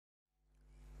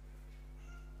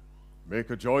Make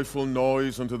a joyful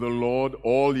noise unto the Lord,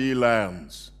 all ye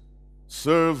lands.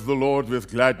 Serve the Lord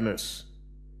with gladness.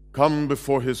 Come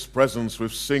before his presence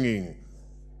with singing.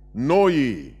 Know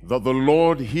ye that the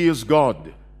Lord, he is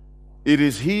God. It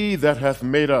is he that hath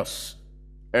made us,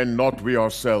 and not we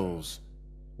ourselves.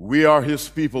 We are his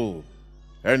people,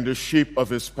 and the sheep of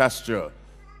his pasture.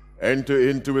 Enter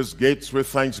into his gates with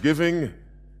thanksgiving,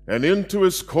 and into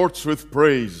his courts with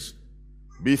praise.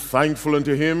 Be thankful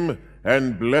unto him,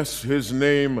 and bless his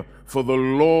name, for the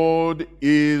Lord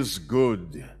is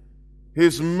good.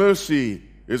 His mercy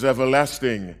is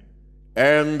everlasting,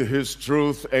 and his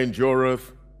truth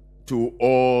endureth to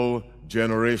all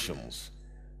generations.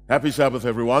 Happy Sabbath,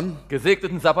 everyone.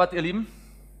 Gesegneten Sabbat, ihr Lieben.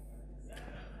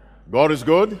 God is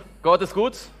good. Gott ist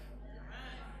gut.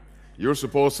 You're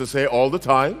supposed to say all the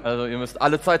time. Also ihr müsst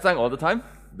alle Zeit sagen, all the time.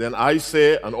 Then I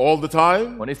say and all the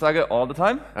time. Und ich sage all the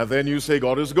time. And then you say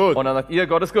God is good. Und dann sagt ihr,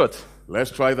 Gott ist gut.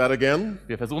 Let's try that again.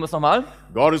 Wir versuchen das nochmal.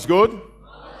 God is good.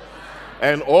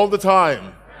 And all the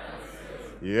time.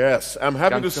 Yes, I'm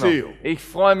happy Ganz to genau. see you. Ich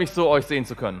freue mich so, euch sehen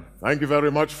zu können. Thank you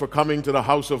very much for coming to the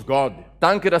house of God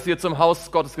Danke, dass ihr zum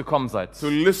Haus Gottes gekommen seid, to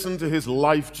listen to his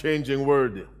life-changing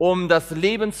word. um das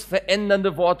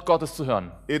lebensverändernde Wort Gottes zu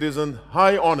hören. It is an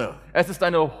high honor, Es ist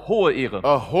eine hohe Ehre,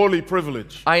 a holy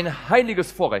privilege ein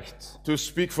heiliges Vorrecht, to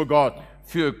speak for God.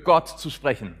 für Gott zu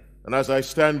sprechen. And as I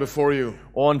stand before you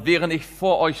Und während ich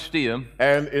vor euch stehe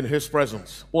and in his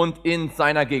presence, und in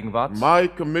seiner Gegenwart, my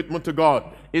commitment to God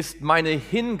ist meine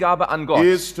Hingabe an Gott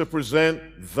is to present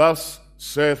thus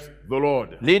saith the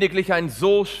Lord. lediglich ein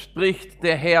So spricht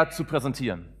der Herr zu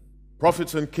präsentieren.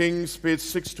 Prophets and Kings, page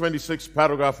 626,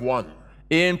 paragraph 1.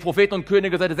 In Propheten und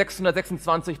Könige, Seite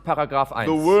 626, Paragraph 1.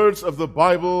 The words of the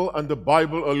Bible and the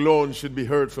Bible alone should be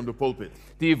heard from the pulpit.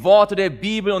 Die Worte der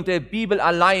Bibel und der Bibel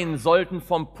allein sollten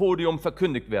vom Podium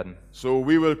verkündigt werden. So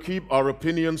we will keep our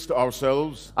opinions to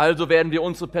ourselves, Also werden wir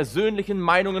unsere persönlichen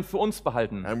Meinungen für uns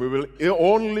behalten. and we will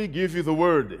only give you the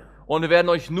word, Und wir werden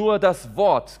euch nur das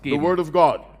Wort the geben, word of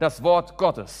God. das Wort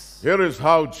Gottes. Here is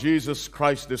how Jesus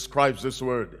Christ describes this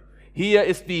word. Hier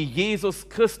ist, wie Jesus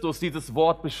Christus dieses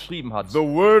Wort beschrieben hat. The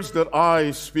words that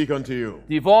I speak unto you,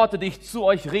 Die Worte, die ich zu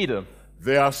euch rede,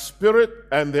 they are spirit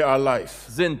and they are life.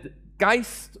 sind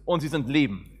Geist und sie sind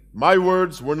Leben. My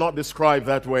words were not described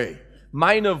that way.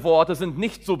 Meine Worte sind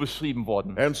nicht so beschrieben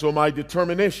worden. And so my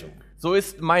determination So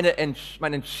ist mein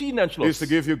entschiedener is Entschluss, to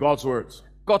give you God's words.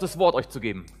 Gottes Wort euch zu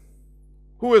geben.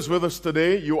 Who is with us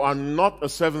today? You are not a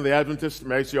Seventh-day Adventist.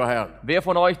 Raise your hand. Wer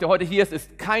von euch, der heute hier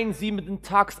ist kein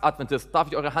 7-Tags-Adventist. Darf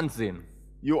ich eure Hand sehen?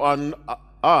 You are,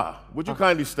 would you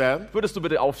kindly stand? Würdest du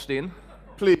bitte aufstehen?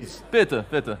 Please. Bitte,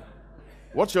 bitte.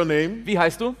 What's your name? Wie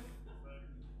heißt du?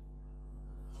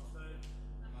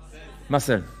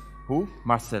 Marcel. Who?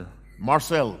 Marcel.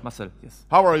 Marcel. Marcel, yes.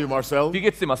 How are you, Marcel? Wie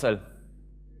geht's dir, Marcel?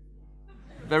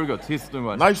 Very good. He's doing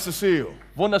well. Nice to see you.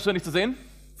 Wunderschön, dich zu sehen.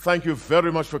 Thank you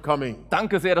very much for coming.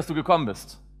 Danke sehr, dass du gekommen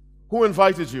bist. Who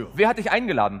invited you? Wer hat dich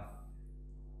eingeladen?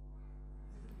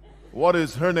 What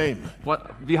is her name?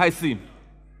 Wie heißt sie?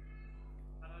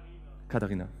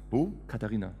 Katharina. Who?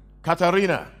 Katharina.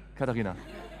 Katarina. Katharina.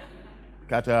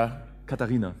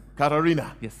 Katarina.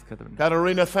 Katharina. Yes, Katharina.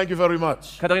 Katarina, thank you very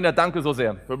much Katharina, danke so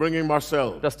sehr, for bringing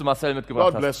Marcel. dass du Marcel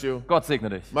mitgebracht God bless you. hast. Gott segne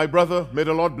dich. My brother, may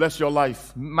the Lord bless your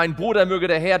life Mein Bruder, möge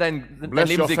der Herr dein Bless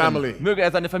Leben your family. segnen. Möge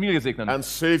er seine Familie segnen and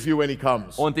save you when he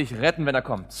comes. und dich retten, wenn er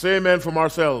kommt. Say amen for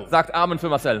Marcel. Sagt Amen für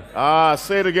Marcel.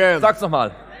 Say it again. Sag's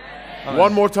nochmal.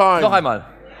 One more time. Noch einmal.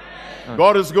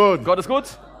 God is good. Gott ist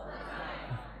gut.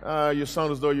 You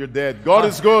sound as though you're dead. God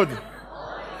is good.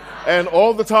 And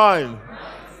all the time.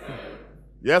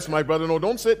 Yes, my brother. No,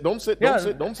 don't sit. Don't sit. Don't Yeah.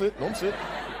 sit. Don't sit. Don't sit.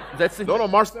 Setz dich. No,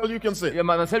 Marcel, you can sit. Ja,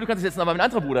 Marcel, du kannst dich setzen, aber mein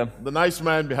anderer Bruder, The nice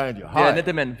man behind you. der Hi.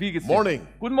 nette Mann. Wie geht's dir? Morning.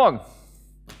 Guten Morgen.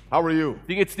 How are you?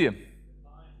 Wie geht's dir?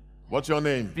 What's your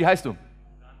name? Wie heißt du?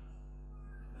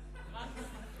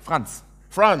 Franz.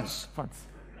 Franz. Franz.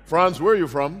 Franz, where are you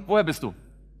from? Woher bist du?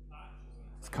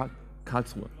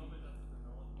 Karlsruhe.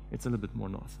 It's a little bit more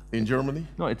north. In Germany?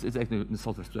 No, it's actually in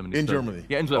southwest Germany. In Germany.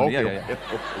 Yeah, in Germany. Okay. Yeah.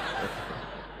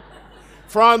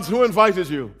 Franz, who invited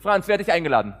you? Franz, wer hat dich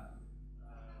eingeladen?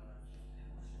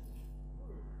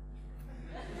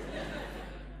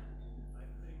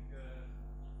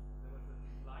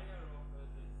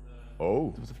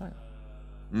 Oh. Du bist der Flyer.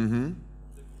 Mm-hmm.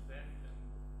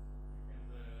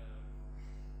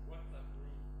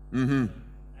 Mm-hmm.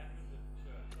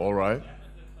 All right.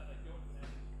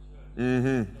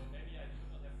 Mm-hmm.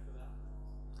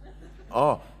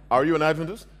 Oh, are you an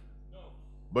Adventist? No.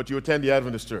 But you attend the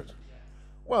Adventist church?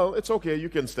 Well, it's okay. You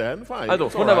can stand. Fine. Also,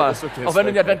 It's all wunderbar. right. It's okay. Auch wenn du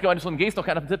in die Stand. Adventgemeinde schon gehst, noch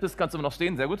kein Adventist bist, kannst du immer noch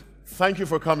stehen. Sehr gut. Thank you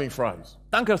for coming, Franz.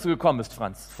 Danke, dass du gekommen bist,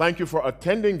 Franz. Thank you for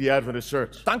attending the Adventist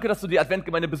Church. Danke, dass du die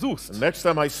Adventgemeinde besuchst. Next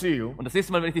time I see you, Und das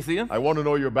nächste Mal, wenn ich dich sehe, I want to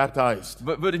know you're baptized.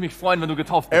 würde ich mich freuen, wenn du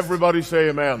getauft bist. Everybody say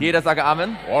amen. Jeder sage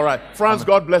Amen. All right. Franz,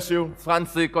 God bless you.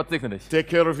 Franz, Gott segne dich. Take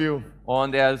care of you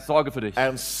Und er sorge für dich.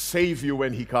 and save you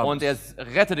when he comes. Und er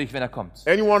rette dich, wenn er kommt.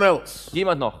 Anyone else?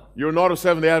 Jemand noch? You're not a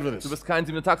Seventh-day Du Adventist. bist kein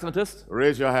 7-Tags-Adventist?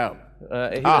 Raise your hand.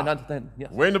 Erhebe deine Hand da hinten. Ja.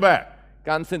 Way in the back.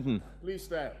 Ganz hinten. Please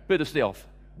stand. Bitte steh auf.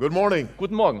 Good morning.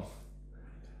 Guten Morgen.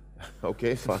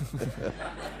 Okay, fine.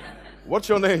 What's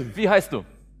your name? Wie heißt du?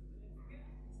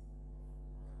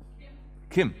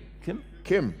 Kim. Kim?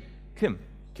 Kim. Kim.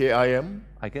 K-I-M.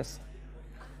 I guess.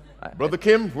 Brother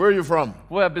Kim, where are you from?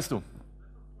 Woher bist du?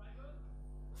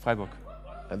 Freiburg.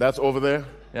 And that's over there?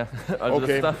 Ja, also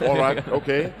Okay, das ist da. all right,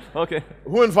 okay. Okay.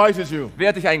 Who invited you? Wer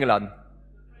hat dich eingeladen?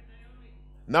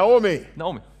 Naomi.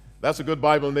 Naomi. That's a good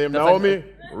Bible name. Das ist Naomi,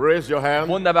 raise your hand.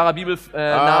 Wunderbarer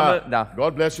Bibelname. Da.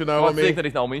 God bless you, Gott segne Naomi.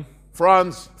 dich, Naomi.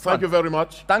 Franz, thank you very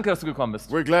much. Danke, dass du gekommen bist.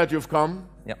 We're glad you've come.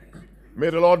 Ja. May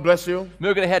the Lord bless you,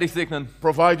 Möge der Herr dich segnen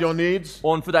provide your needs,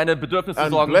 und für deine Bedürfnisse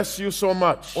and sorgen bless you so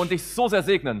much und dich so sehr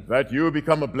segnen, that you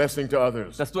become a blessing to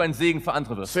others. dass du ein Segen für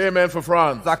andere wirst. Say amen for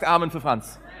Franz. Sagt Amen für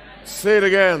Franz. Say it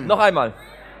again. Noch einmal.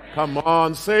 Come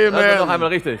on, say Also noch einmal amen.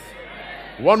 richtig.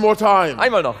 One more time.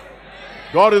 Einmal noch.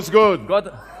 God is good,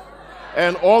 Gott.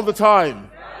 and all the time.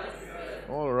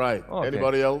 All right. Okay.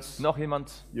 Anybody else? Noch jemand?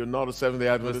 You're not a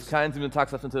Seventh-day Du bist Adventist? kein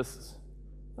 7-Tags-Adventist.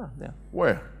 Der.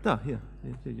 Where? Da, hier.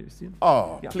 Hier ist hier.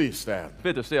 Oh, Ja. please stand.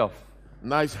 Bitte, steh auf.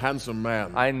 Nice, handsome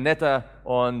man. Ein netter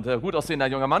und gut aussehender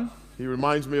junger Mann. He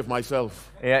reminds me of myself.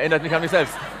 Er erinnert mich an mich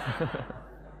selbst.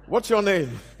 What's your name?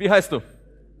 Wie heißt du?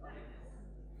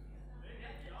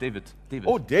 David. David.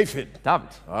 Oh, David. David.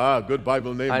 Ah, good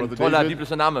Bible name, Ein Brother toller David.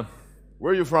 biblischer Name.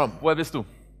 Where are you from? Woher bist du?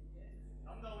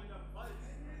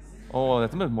 Oh,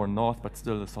 that's a bit more north, but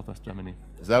still southwest Germany.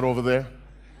 Is that over there?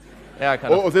 Ja,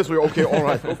 kann Oh, this way. Okay, all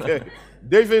right. Okay.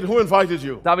 David, who invited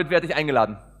you? David, wer hat dich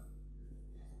eingeladen?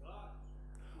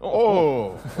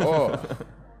 Oh, oh.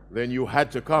 Then you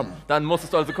had to come. Dann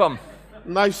musstest du also kommen.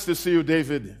 Nice to see you,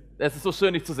 David. Es ist so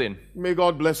schön, dich zu sehen. May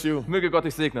God bless you. Möge Gott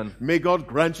dich segnen. May God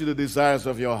grant you the desires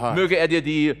of your heart. Möge er dir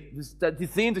die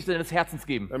Sehnsüchte deines Herzens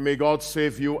geben. And may God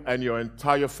save you and your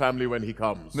entire family when he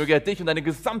comes. Möge er dich und deine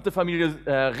gesamte Familie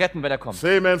retten, wenn er kommt.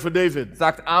 Say amen for David.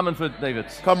 Sagt Amen für David.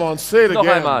 Come on, say it Noch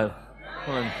again. einmal.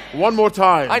 One more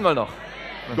time. Einmal noch.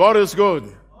 God is good.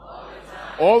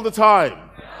 All the time.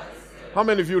 How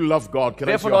many of you love God? Can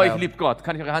I Wer see von your euch hand? liebt Gott?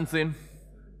 Kann ich eure Hand sehen?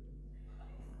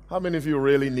 How many of you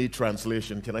really need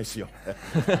translation? Can I see your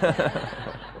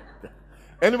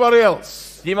Anybody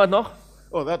else? Jemand noch?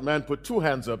 Oh, that man put two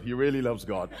hands up. He really loves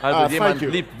God. Also Thank jemand you.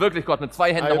 liebt wirklich Gott mit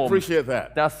 2 Händen I nach oben. appreciate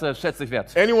that. Das schätze ich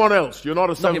wert. Anyone else? You're not a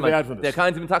Noch Seventh-day jemand, der Adventist.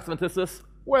 kein 7-Tags-Adventist ist?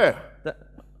 Where? Da-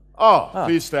 Oh,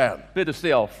 please stand. Bitte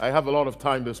steh auf. I have a lot of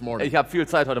time this morning. Ich habe viel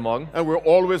Zeit heute Morgen. And we're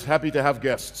always happy to have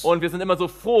guests. Und wir sind immer so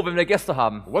froh, wenn wir Gäste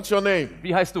haben. What's your name?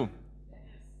 Wie heißt du?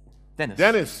 Dennis.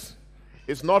 Dennis.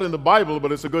 It's not in the Bible,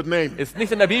 but it's a good name. Ist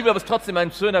nicht in der Bibel, aber ist trotzdem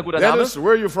ein schöner, guter Name. Dennis, where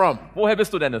are you from? Woher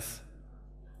bist du, Dennis?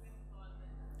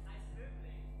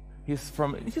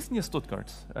 He's near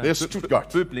Stuttgart. Near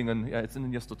Stuttgart. Böblingen, ja, it's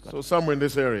near Stuttgart. So somewhere in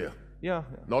this area, Ja,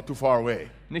 not too far away.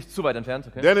 nicht zu weit entfernt,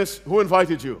 okay. Dennis, who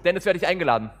invited you? Dennis, werde ich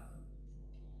eingeladen.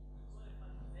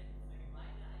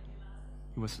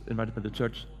 He was invited by the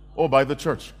church. Oh, by the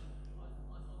church.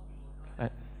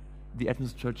 The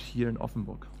Adventist Church here in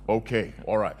Offenburg. Okay,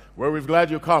 all right. Well, we're glad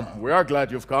you come. We are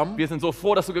glad you've come. Wir sind so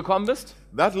froh, dass du gekommen bist.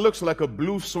 That looks like a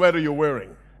blue sweater you're wearing.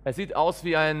 Es sieht aus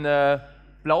wie ein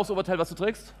blaues Oberteil, was du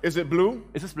trägst. Is it blue?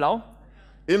 Ist es blau?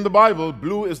 In the Bible,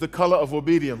 blue is the color of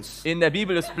obedience. In der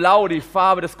Bibel ist blau die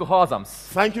Farbe des Gehorsams.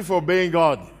 Thank you for obeying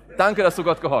God Danke, dass du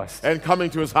Gott gehorchst and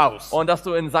coming to his house. und dass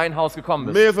du in sein Haus gekommen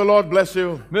bist. May the Lord bless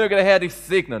you Möge der Herr dich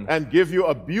segnen and give you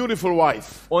a beautiful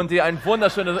wife. und dir eine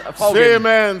wunderschöne Frau Say geben.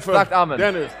 amen for Sagt Amen.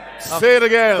 Dennis. Say it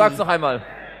Sag's again. noch einmal.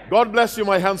 God bless you,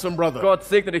 my handsome brother. Gott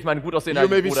segne dich, mein gut aussehender You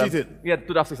may be Bruder. seated. Ja,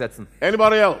 du darfst dich setzen.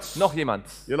 Anybody else? Noch jemand?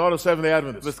 You're not a Seventh-day Du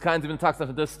Adventist. bist kein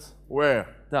 7-Tags-Adventist. Where?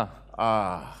 Da,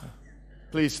 Ah,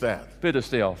 please stand. bitte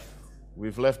steh auf.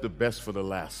 We've left the best for the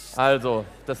last. Also,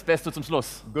 das Beste zum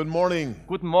Schluss. Good morning.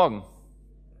 Guten Morgen.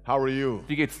 How are you?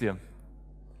 Wie geht's dir?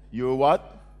 You what?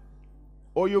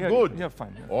 Oh, you're Ja, good. Ja,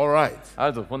 fein. Ja. All right.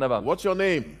 Also, wunderbar. What's your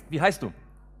name? Wie heißt du?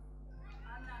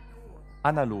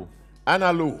 Annalo.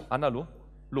 Analu. Annalo?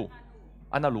 Lo.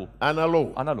 Annalo.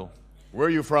 Analu. Annalo. Where are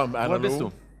you from, Woher bist du?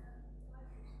 Analu?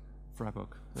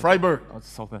 Freiburg. Freiburg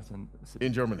Aus Southwestern City.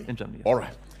 in Germany. In Germany. All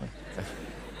right.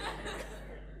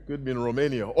 Could be in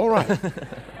Romania. All right.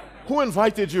 Who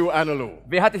invited you, Analu?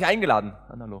 Wer hat dich eingeladen?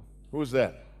 Annalo. Who's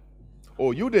that?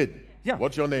 Oh, you did. Ja.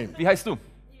 What's your name? Wie heißt du?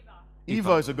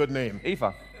 Eva is a good name.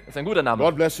 Eva. Das ist ein guter Name.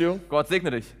 God bless you. Gott segne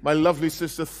dich. My lovely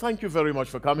sister, thank you very much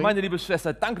for coming. Meine liebe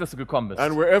Schwester, danke, dass du gekommen bist.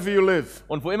 And wherever you live,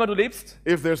 Und wo immer du lebst,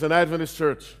 if there's an Adventist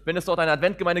church, wenn es dort eine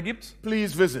Adventgemeinde gibt,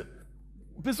 please visit,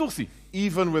 besuch sie.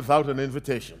 even without an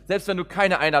invitation. Selbst wenn du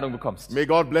keine Einladung bekommst. May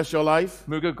God bless your life,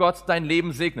 Möge Gott dein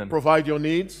Leben segnen provide your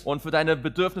needs, und für deine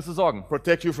Bedürfnisse sorgen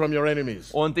protect you from your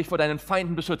enemies. und dich vor deinen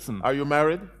Feinden beschützen. Are you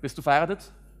married? Bist du verheiratet?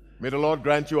 May the Lord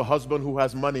grant you a husband who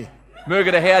has money.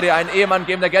 Möge der Herr dir einen Ehemann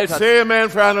geben, der Geld hat. Say amen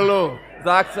for Hannelore.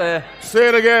 Say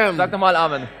it again. Sag nochmal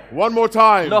Amen. One more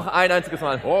time. Noch ein einziges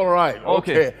Mal. All right.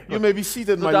 Okay. You Gut. may be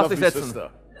seated, Du my darfst lovely dich setzen,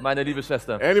 sister. meine liebe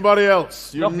Schwester. Anybody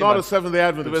else? You're Noch not jemand? a Seventh-day Du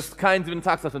Adventist. bist kein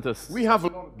 7-Tags-Adventist. We have a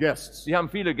lot of guests, Wir haben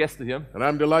viele Gäste hier and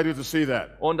I'm delighted to see that.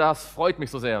 und das freut mich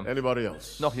so sehr. Anybody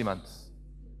else? Noch jemand?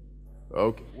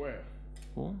 Okay. Where?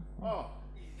 Oh.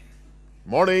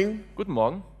 Morning. Guten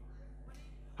Morgen.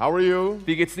 How are you?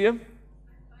 Wie geht's dir?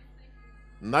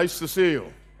 Nice to see you.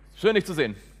 Schön, dich zu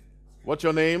sehen. What's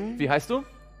your name? Wie heißt du?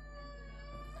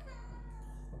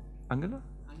 Angela?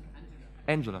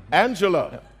 Angela.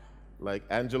 Angela. Like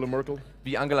Angela Merkel?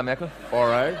 Wie Angela Merkel? All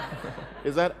right.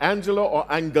 Is that Angela or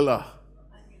Angela?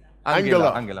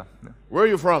 Angela. Angela. Angela. Ja. Where are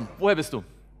you from? Woher bist du?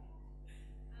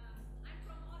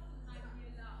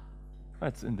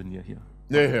 Jetzt in der Nähe hier.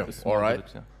 Near here. Bis All right.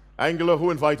 Madrid, ja. Angela,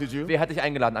 who invited you? Wer hat dich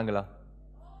eingeladen, Angela?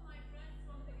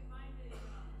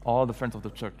 All the friends of the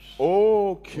church.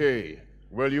 Okay.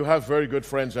 Well, you have very good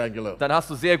friends, Angela. Dann hast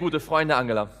du sehr gute Freunde,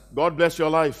 Angela. God bless your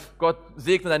life. Gott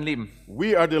segne dein Leben.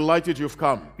 We are delighted you've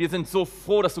come. Wir sind so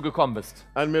froh, dass du gekommen bist.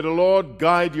 And may the Lord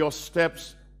guide your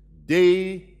steps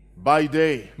day by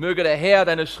day, Möge der Herr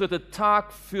deine Schritte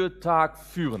Tag für Tag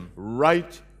führen.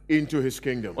 right into his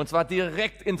kingdom. Und zwar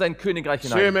direkt in sein Königreich Say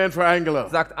hinein. amen for Angela.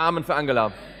 Sagt Amen für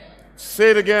Angela.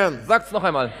 Say it again. Sag's noch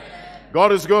einmal.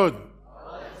 God is good.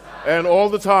 And all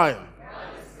the time.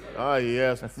 Ah,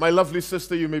 yes. My lovely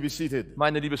sister, you may be seated.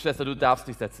 Meine liebe Schwester, du darfst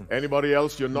dich setzen. Anybody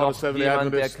else? You're not a Noch Seventh-day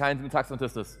jemand, der Adventist? kein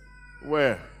Taxadventist ist.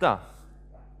 Where? Da.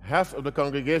 Half of the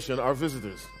congregation are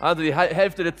visitors. Also die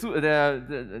Hälfte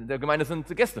der Gemeinde sind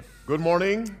Gäste. Good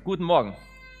morning. Guten Morgen.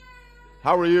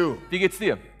 How are you? Wie geht's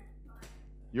dir?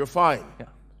 You're fine. Ja.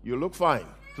 You look fine.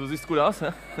 Du siehst gut aus,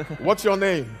 hä? What's your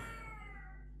name?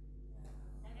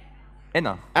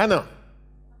 Anna. Anna.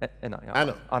 Anna, ja.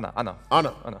 Anna. Anna.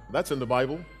 Anna. That's in the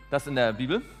Bible. Das ist in der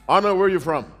Bibel. Anna, where are you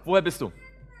from? Woher bist du?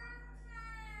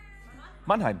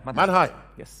 Mannheim. Manheim.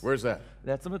 Yes. Where's that?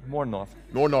 That's a bit more north.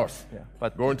 North. Yeah,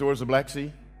 but Going towards the Black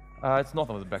Sea? it's north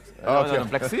of the Black Sea. Okay.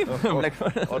 Black Sea?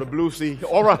 Or the Blue Sea?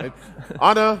 All right.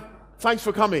 Anna, thanks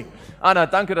for coming. Anna,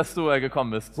 danke, dass du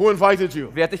gekommen bist. Who invited you?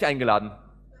 Wer hat dich eingeladen?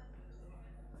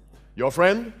 Your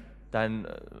friend? Dein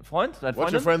Freund? Deine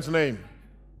What's your Freundin? friend's name?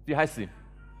 Wie heißt sie?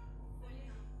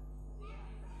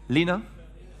 Lena?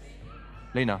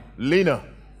 Lena.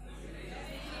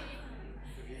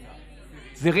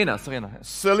 Serena.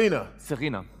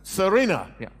 Selena. Serena.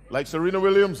 Ja. Like Serena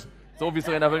Williams? So wie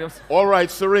Serena Williams. All right,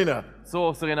 Serena.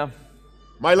 So, Serena.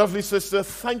 My lovely sister,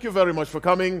 thank you very much for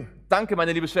coming. Danke,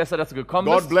 meine liebe Schwester, dass du gekommen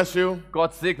God bist. bless you,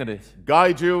 Gott segne dich.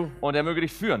 guide you, Und er möge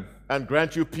dich führen. and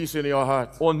grant you peace in your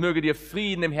heart Und möge dir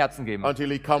Frieden im Herzen geben. until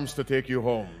he comes to take you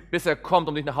home. Bis er kommt,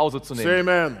 um dich nach Hause zu Say nehmen.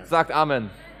 amen. Sagt Amen.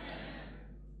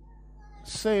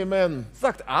 Say amen.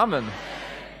 Sagt Amen.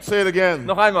 Say it again.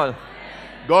 Noch einmal.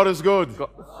 God is good.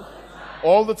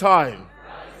 All the time.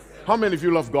 How many of you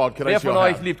love God? Can I Wer see von your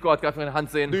euch hand? liebt Gott? Darf ich meine Hand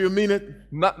Do sehen? you mean it?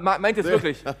 Meint ihr es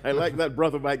wirklich? I like that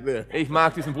brother back there. Ich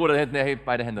mag diesen Bruder da hinten, er hebt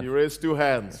beide He Hände. raised two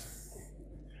hands.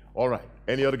 All right.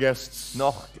 Any other guests?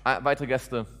 Noch weitere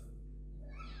Gäste?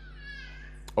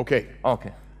 Okay.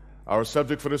 Okay. Our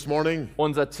subject for this morning,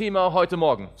 Unser Thema heute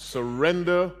Morgen.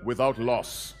 surrender without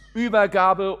loss.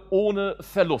 Übergabe ohne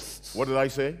Verlust. What did I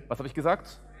say? Was habe ich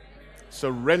gesagt?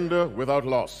 Surrender without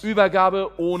loss.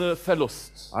 Übergabe ohne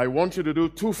Verlust. I want you to do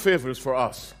two favors for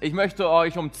us. Ich möchte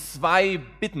euch um 2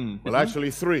 Bitten Well, bitten.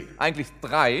 actually three. Eigentlich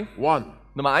 3. One,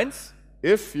 Nummer 1,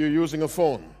 if you're using a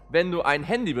phone, wenn du ein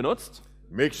Handy benutzt,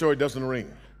 make sure it doesn't ring.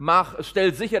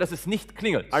 stell sicher, dass es nicht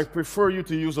klingelt. I prefer you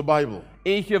to use a Bible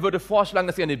Ich würde vorschlagen,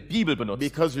 dass ihr eine Bibel benutzt,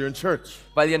 because you're in church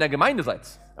weil ihr in der Gemeinde seid.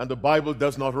 and the Bible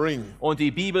does not ring. Und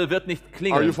die Bibel wird nicht Are you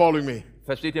klingeln. following me?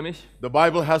 Versteht ihr mich? The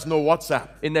Bible has no WhatsApp.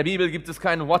 In der Bibel gibt es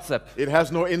keinen WhatsApp. It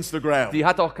has no Instagram. Die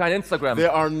hat auch kein Instagram.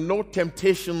 There are no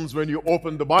temptations when you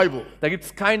open the Bible. Da gibt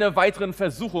es keine weiteren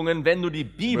Versuchungen, wenn du die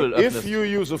Bibel But if öffnest. you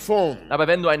use a phone Aber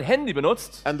wenn du ein Handy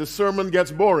benutzt and the sermon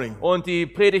gets boring, und die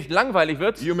Predigt langweilig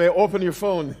wird, you may open your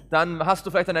phone dann hast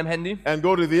du vielleicht an deinem Handy and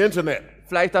go to the internet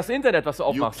Vielleicht das Internet, was du You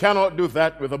aufmachst. cannot do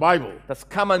that with the Bible. Das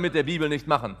kann man mit der Bibel nicht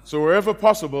machen. So wherever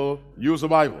possible, use a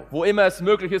Bible. Wo immer es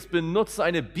möglich ist, benutze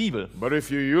eine Bibel. But if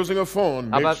you're using a phone,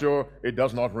 make Aber- sure it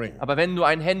does not ring. Aber wenn du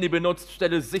ein Handy benutzt,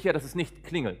 stelle sicher, dass es nicht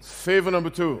klingelt. Favor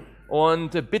number 2.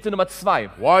 Und Bitte Nummer 2.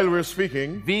 While we're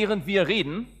speaking, Während wir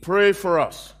reden, pray for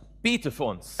us bete für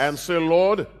uns. and say,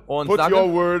 Lord, Und put sage-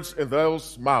 your words in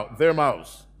their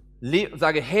mouths.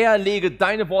 Sage, Herr, lege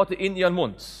deine Worte in ihren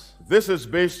Mund. This is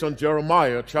based on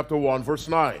Jeremiah chapter 1, verse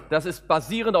 9, Das ist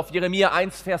basierend auf Jeremia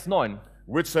 1, Vers 9,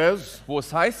 which says, wo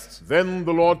es heißt, Then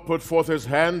the Lord put forth his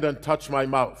hand and touched my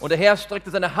mouth. und der Herr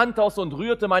streckte seine Hand aus und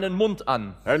rührte meinen Mund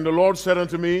an. And the Lord said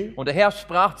unto me, Und der Herr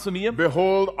sprach zu mir,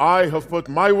 Behold, I have put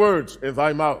my words in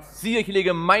thy mouth. siehe, ich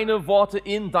lege meine Worte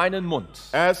in deinen Mund.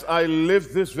 As I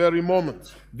live this very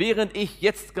moment, Während ich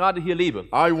jetzt gerade hier lebe,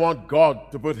 I want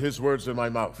God to put his words in my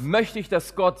mouth, möchte ich,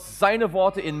 dass Gott seine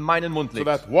Worte in meinen Mund so legt,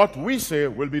 that what we say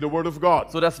will be the word of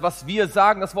God. sodass was wir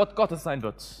sagen, das Wort Gottes sein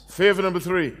wird. Favor number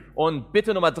 3, Und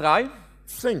Bitte Nummer 3,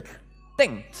 think,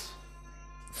 denkt,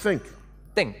 think.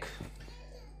 denk.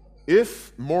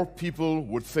 If more people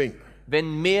would think,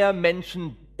 Wenn mehr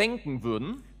Menschen denken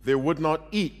würden, they would not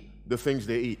eat the things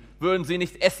they eat. würden sie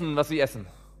nicht essen, was sie essen.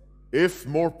 If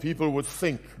more people would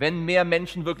think, Wenn mehr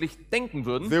Menschen wirklich denken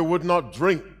würden, they would not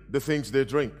drink the things they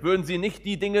drink. würden sie nicht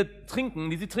die Dinge trinken,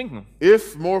 die sie trinken.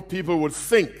 If more people would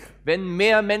think, Wenn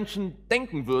mehr Menschen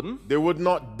denken würden, they would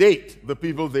not date the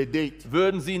people they date.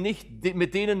 würden sie nicht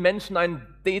mit denen Menschen ein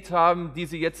Date haben, die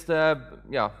sie jetzt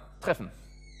treffen.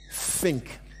 Think.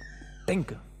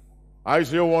 Denke.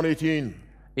 Isaiah 1:18.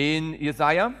 In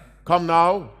Jesaja, Come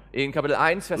now, in Kapitel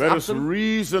 1, Vers let us 18,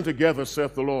 reason together,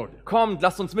 saith the Lord. kommt,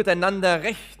 lasst uns miteinander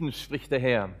rechten, spricht der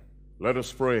Herr. Let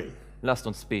us pray. Lasst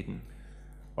uns beten.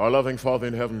 Our loving Father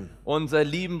in heaven, Unser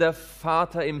liebender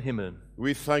Vater im Himmel,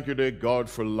 we thank you, dear God,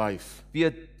 for life.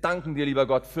 wir danken dir, lieber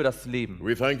Gott, für das Leben.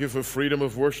 We thank you for freedom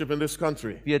of worship in this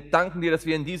country. Wir danken dir, dass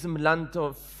wir in diesem Land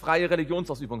freie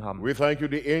Religionsausübung haben. We thank you,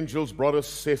 the angels brought us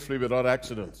safely without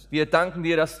accident. Wir danken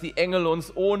dir, dass die Engel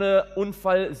uns ohne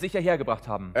Unfall sicher hergebracht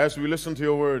haben. As we listen to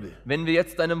your word, Wenn wir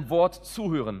jetzt deinem Wort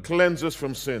zuhören, cleanse us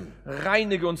from sin,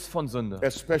 reinige uns von Sünde,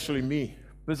 especially me.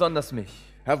 besonders mich.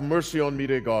 Have mercy on me,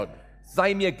 dear God,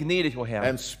 Sei mir gnädig, o Herr,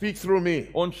 and speak through me.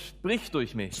 und sprich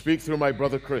durch mich Speak through my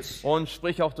brother Chris. und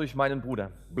sprich auch durch meinen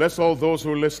Bruder. Bless all those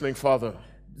who are listening, Father.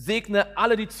 Segne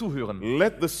alle, die zuhören,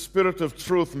 Let the Spirit of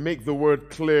truth make the word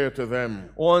clear to them.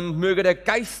 und möge der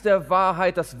Geist der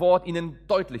Wahrheit das Wort ihnen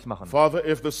deutlich machen. Father,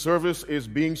 if the service is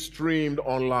being streamed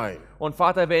online, Und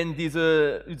Vater, wenn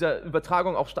diese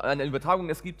Übertragung auch eine Übertragung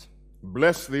es gibt,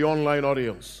 bless the online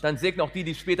audience. dann segne auch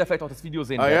die später vielleicht auch das Video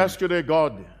sehen I werden. ask you, dear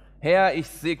God, Herr, ich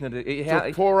segne dich. Herr,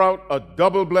 to pour out a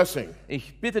double blessing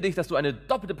ich bitte dich, dass du eine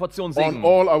doppelte Portion on Segen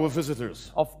all our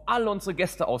visitors. auf alle unsere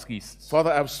Gäste ausgießt.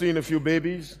 Father, I've seen a few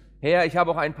babies. Herr, ich habe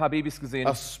auch ein paar Babys gesehen.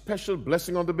 A special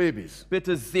blessing on the babies.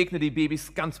 Bitte segne die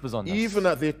Babys ganz besonders. Even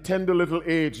at their tender little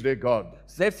age, dear God,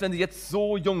 Selbst wenn sie jetzt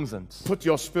so jung sind, put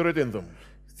your Spirit in them.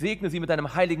 segne sie mit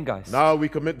deinem Heiligen Geist. Now we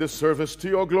commit this service to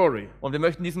your glory. Und wir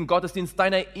möchten diesen Gottesdienst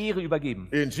deiner Ehre übergeben.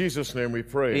 In Jesus' name we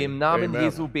pray. Im Namen Amen.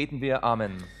 Jesu beten wir.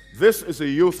 Amen. This is a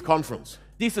youth conference,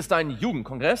 Dies ist ein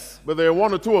Jugendkongress, but there are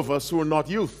one or two of us who are not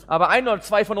youth. aber ein oder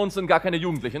zwei von uns sind gar keine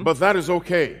Jugendlichen. But that is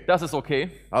okay. Das ist okay.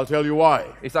 I'll tell you why.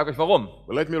 Ich sage euch warum.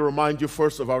 But let me remind you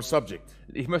first of our subject.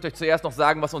 Ich möchte euch zuerst noch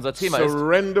sagen, was unser Thema ist.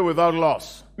 Surrender without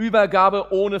loss. Übergabe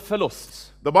ohne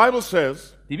Verlust. The Bible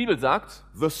says, Die Bibel sagt,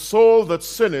 the soul that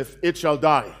sinneth, it shall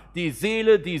die. die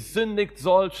Seele, die sündigt,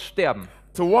 soll sterben.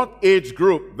 To what age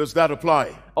group does that apply?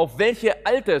 Auf welche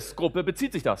Altersgruppe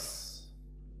bezieht sich das?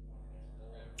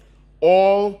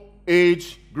 All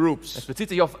age Es groups. bezieht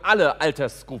sich auf alle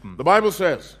Altersgruppen. The Bible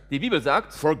says, Die Bibel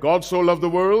sagt, for God so loved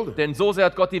the world, denn so sehr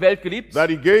hat Gott die Welt geliebt, that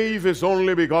he gave his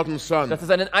only begotten Son, dass es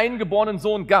einen eingeborenen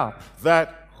Sohn gab, that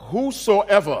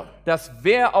whosoever, dass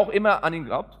wer auch immer an ihn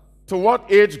glaubt, to what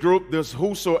age group does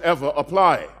whosoever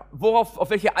apply? auf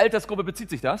welche Altersgruppe bezieht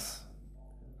sich das?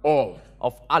 All.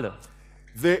 Auf alle.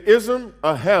 There isn't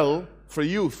a hell for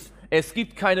youth Es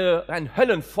gibt ein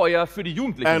Höllenfeuer für die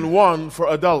Jugendlichen and one for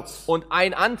adults. und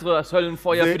ein anderes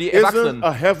Höllenfeuer There für die isn't Erwachsenen.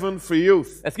 a heaven for youth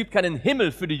Es gibt keinen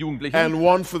Himmel für die Jugendlichen and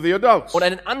one for the adults. und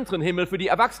einen anderen Himmel für die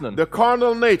Erwachsenen. The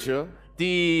carnal nature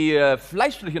Die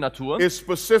fleischliche Natur is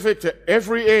specific to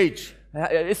every age.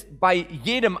 ist bei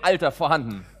jedem Alter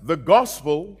vorhanden. The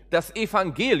gospel Das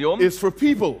Evangelium is for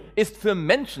people ist für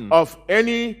Menschen, of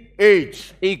any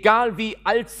age. egal wie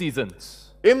alt sie sind.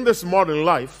 In this modern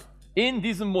life, In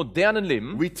diesem modernen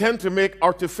Leben we tend to make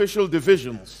artificial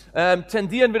divisions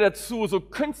tendieren wir dazu, so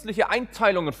künstliche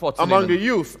Einteilungen among the vorzunehmen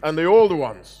youth and the older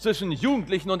ones. zwischen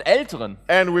Jugendlichen und Älteren.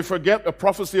 And we forget the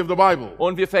prophecy of the Bible,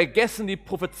 Und wir vergessen die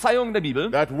Prophezeiung der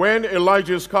Bibel, that when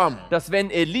Elijah is come, dass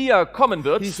wenn Elia kommen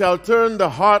wird, he shall turn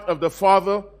the heart of the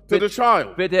father to the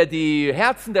child, wird er die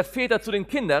Herzen der Väter zu den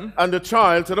Kindern and the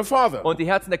child to the father. und die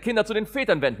Herzen der Kinder zu den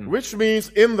Vätern wenden. Which means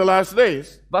in the last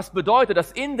days, Was bedeutet,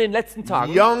 dass in den letzten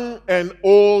Tagen young and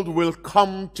old will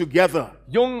come together.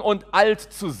 Jung und Alt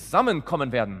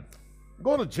zusammenkommen werden.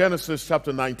 Go to Genesis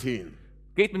chapter 19.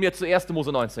 Geht mit mir zu 1.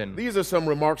 Mose 19. These are some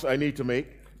remarks I need to make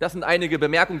Das sind einige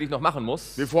Bemerkungen, die ich noch machen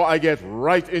muss, before I get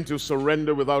right into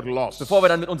surrender without loss. bevor wir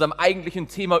dann mit unserem eigentlichen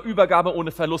Thema Übergabe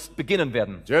ohne Verlust beginnen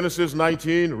werden. Genesis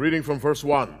 19, reading from verse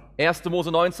 1. 1.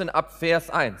 Mose 19 ab Vers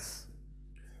 1.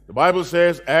 The Bible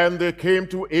says, and there came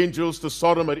two angels to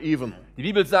Sodom at even, Die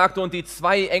Bibel sagte, und die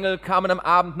zwei Engel kamen am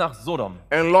Abend nach Sodom.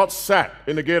 and Lot sat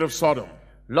in the gate of Sodom.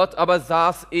 Lot aber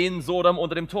saß in Sodom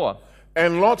unter dem Tor.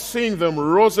 And Lot, seeing them,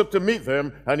 rose up to meet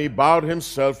them, and he bowed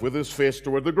himself with his face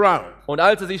toward the ground. Und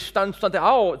als er sie stand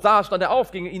er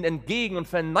auf, ging ihnen entgegen und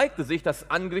verneigte sich, das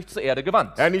Angesicht zur Erde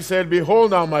gewandt. And he said,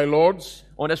 behold now, my lords,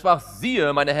 Und er sprach,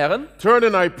 siehe, meine Herren, turn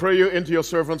and I pray you into your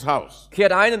servant's house,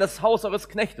 kehrt ein in das Haus eures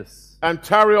Knechtes and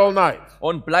tarry all night,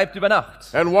 und bleibt über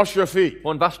Nacht and wash your feet.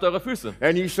 und wascht eure Füße.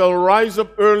 And ye shall rise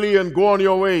up early and go on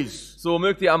your ways. So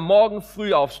mögt ihr am Morgen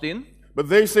früh aufstehen. But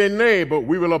they say, nay, but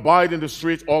we will abide in the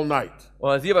streets all night.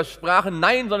 Und sie aber sprachen,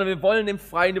 nein, sondern wir wollen im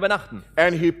Freien übernachten.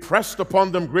 And he pressed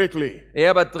upon them greatly.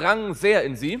 Er aber drang sehr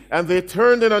in sie. And they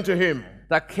turned in unto him,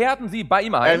 Da kehrten sie bei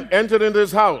ihm ein and entered into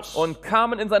his house. und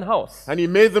kamen in sein Haus. And he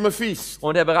made them a feast,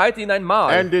 Und er bereitete ihnen ein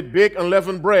Mahl and did bake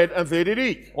unleavened bread, and they did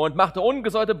eat. und machte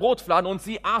ungesäuerte Brotfladen und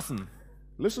sie aßen.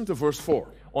 Listen to verse 4.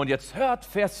 Und jetzt hört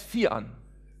Vers 4 an.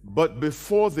 But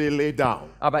before they lay down,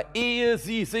 Aber ehe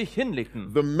sie sich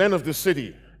hinlegten, the men of the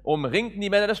city, umringten die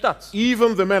Männer der Stadt,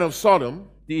 even the men of Sodom,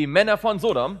 die Männer von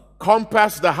Sodom,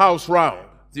 compassed the house round.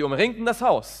 sie umringten das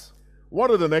Haus.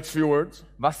 What are the next few words?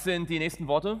 Was sind die nächsten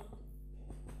Worte?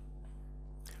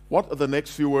 What are the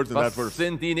next few words in that Was verse?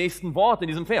 sind die nächsten Worte in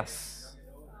diesem Vers?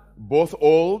 Both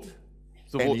old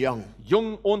Sowohl and young.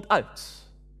 jung und alt.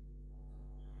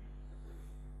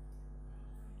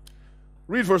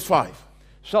 Read verse 5.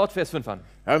 Schaut Vers 5 an.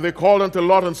 And they called unto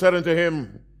Lot and said unto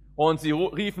him, Und sie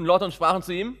riefen Lot und sprachen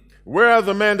zu ihm, where are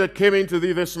the men that came into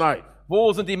thee this night?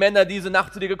 wo sind die Männer, die diese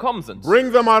Nacht zu dir gekommen sind?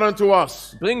 Bring them out unto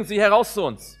us, Bring sie heraus zu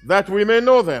uns, that we may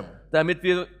know them. damit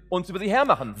wir uns über sie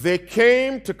hermachen. They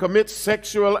came to commit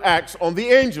sexual acts on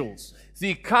the angels.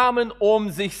 Sie kamen, um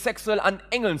sich sexuell an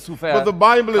Engeln zu But the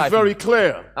Bible is very vergreifen.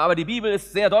 clear. Aber die Bibel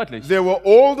ist sehr deutlich. There were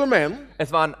older men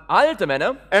Es waren alte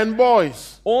Männer and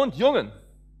boys. und Jungen.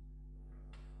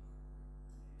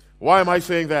 Why am I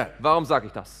saying that? Warum sage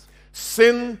ich das?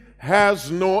 Sin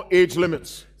has no age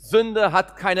limits. Sünde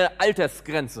hat keine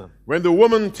Altersgrenze. When the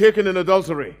woman taken in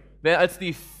adultery Wer als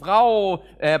die Frau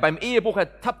beim Ehebruch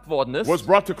ertappt worden ist was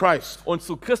brought to Christ, und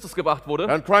zu Christus gebracht wurde,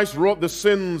 and Christ wrote the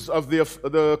sins of the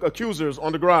accusers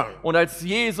on the ground, und als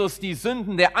Jesus die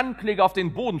Sünden der Ankläger auf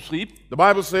den Boden schrieb, the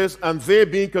Bible says, and they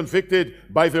being convicted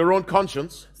by their own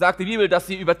conscience, sagt die Bibel, dass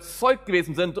sie überzeugt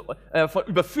gewesen sind,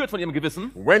 überführt von ihrem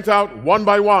Gewissen, went out one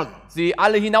by one, sie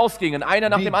alle hinausgingen, einer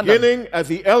nach dem anderen. beginning at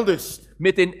the eldest,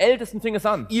 Mit den Ältesten fing es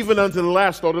an, even unto the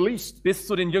last or the least. bis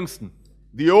zu den Jüngsten.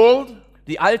 The old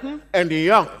Die Alten and the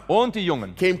young und die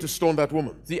Jungen. came to stone that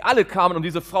woman. Sie alle kamen, um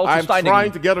diese Frau zu I'm trying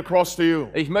steinigen. to get across to you.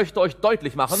 Ich möchte euch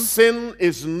deutlich machen, Sin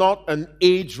is not an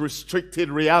age-restricted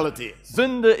reality.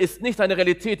 Sünde ist nicht eine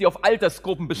Realität, die auf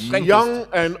Altersgruppen beschränkt Young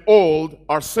ist. and old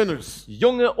are sinners.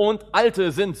 Junge und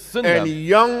Alte sind Sünder. And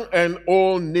young and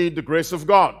old need the grace of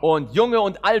God. Und Junge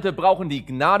und Alte brauchen die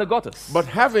Gnade Gottes. But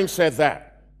having said that,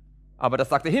 Aber das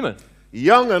sagt der Himmel.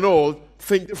 young and old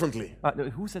think differently.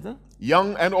 Who said that?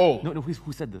 Young and old. No,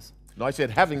 who said this? No, I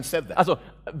said having said that. Also,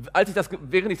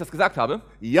 während ich das gesagt habe,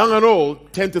 Young and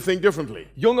old tend to think differently.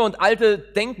 Junge und Alte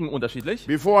denken unterschiedlich.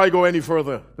 Before I go any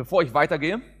further, Bevor ich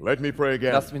weitergehe, let me pray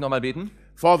again. lasst mich nochmal beten.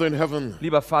 Father in heaven,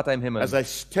 Lieber Vater im Himmel, as I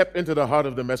step into the heart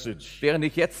of the message, während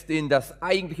ich jetzt in das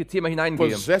eigentliche Thema hineingehe,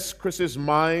 possess Chris's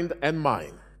mind and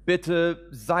mine. bitte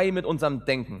sei mit unserem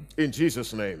Denken. In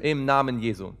Jesus' name, Im Namen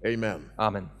Jesu. amen.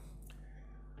 Amen.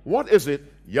 What is it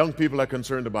young people are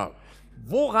concerned about?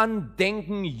 Woran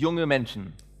denken junge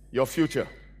Menschen? Your future,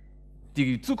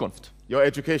 Die Zukunft, your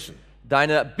education,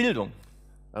 deine Bildung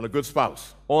and a good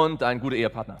spouse. und ein guter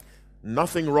Ehepartner.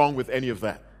 Nothing wrong with any of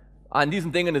that. An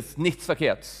diesen Dingen ist nichts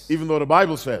verkehrt. Even though the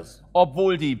Bible says,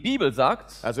 Obwohl die Bibel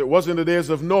sagt, as it was in the days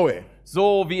of Noah,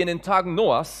 so wie in den Tagen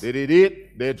Noahs, they did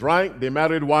eat, they drank, they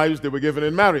married wives, they were given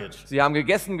in marriage. sie haben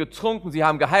gegessen, getrunken, sie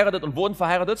haben geheiratet und wurden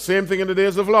verheiratet. Same thing in the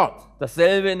days of Lot.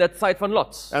 Dasselbe in der Zeit von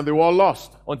Lot. And they were all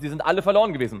lost. Und sie sind alle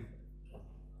verloren gewesen.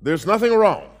 There's nothing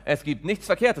wrong Es gibt nichts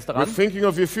Verkehrtes daran, with thinking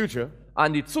of your future,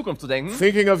 an die Zukunft zu denken,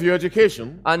 thinking of your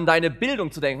education, an deine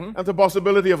Bildung zu denken and the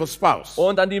possibility of a spouse,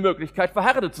 und an die Möglichkeit,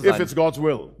 verheiratet zu if sein, it's God's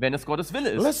will. wenn es Gottes Wille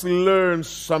ist. Let's learn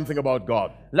something about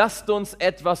God. Lasst uns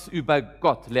etwas über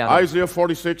Gott lernen. Isaiah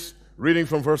 46, reading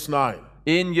from verse 9.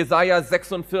 In Jesaja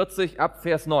 46 ab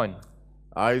Vers 9.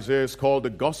 Isaiah is called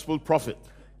the gospel prophet.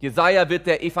 Jesaja wird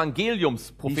der He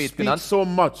Evangeliumsprophet speaks genannt. so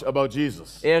much about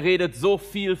Jesus. Er redet so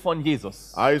viel von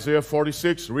Jesus. Isaiah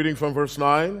 46, reading from verse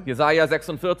 9. Jesaja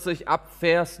 46 ab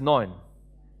Vers 9.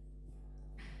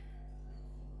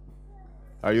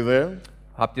 Are you there?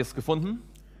 Habt ihr es gefunden?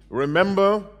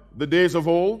 Remember the days of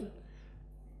old.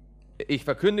 Ich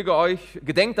verkündige euch,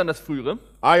 gedenkt an das Frühere,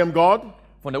 I am God,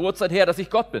 von der Urzeit her, dass ich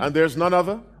Gott bin and there's none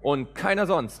other. und keiner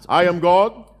sonst. I am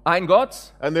God, Ein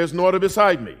Gott, and there's no other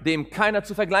beside me. dem keiner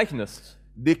zu vergleichen ist.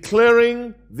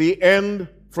 Declaring the end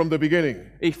from the beginning,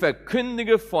 Ich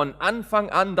verkündige von Anfang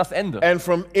an das Ende and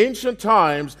from ancient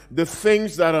times the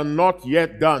things that are not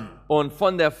yet done. und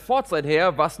von der Vorzeit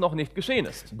her, was noch nicht geschehen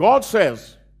ist. God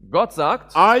says, Gott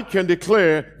sagt, I can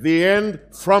declare the end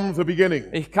from the beginning,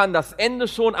 ich kann das Ende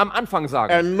schon am Anfang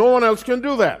sagen and no one else can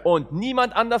do that. und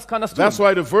niemand anders kann das That's tun.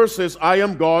 why the verse says, I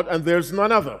am God, and there's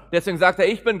none other. Deswegen sagt er,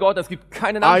 ich bin Gott, es gibt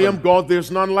keinen I am anderen. God, there's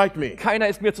none like me. Keiner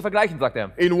ist mir zu vergleichen, sagt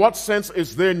er. In what sense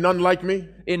is there none like me?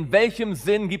 In welchem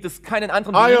Sinn gibt es keinen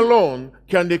anderen I wie ihn? alone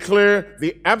can declare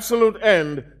the absolute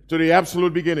end to the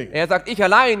absolute beginning. Er sagt, ich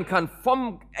allein kann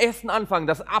vom ersten Anfang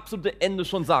das absolute Ende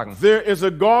schon sagen. There is a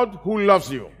God who loves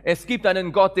you. Es gibt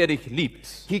einen Gott, der dich liebt.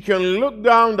 He can look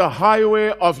down the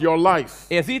highway of your life,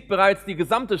 Er sieht bereits die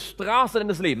gesamte Straße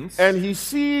deines Lebens and he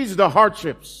sees the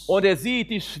hardships, und er sieht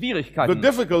die the Schwierigkeiten,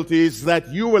 difficulties that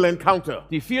you will encounter.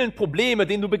 die vielen Probleme,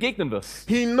 denen du begegnen wirst.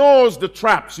 He knows the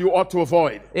traps you ought to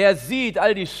avoid, Er sieht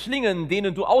all die Schlingen,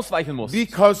 denen du ausweichen musst.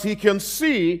 because he can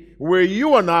see where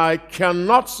you and I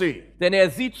cannot see. Denn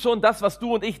er sieht schon das, was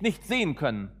du und ich nicht sehen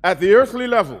können. At the earthly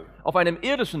level, Auf einem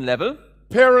irdischen Level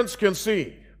parents can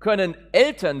see können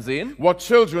Eltern sehen, what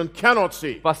children cannot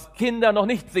see. was Kinder noch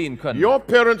nicht sehen können. Your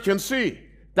parent can see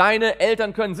Deine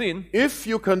Eltern können sehen, if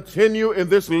you continue in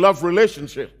this love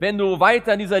relationship, wenn du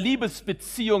weiter in dieser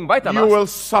Liebesbeziehung you weitermachst, will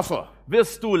suffer.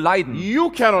 wirst du leiden. You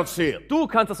cannot see it Du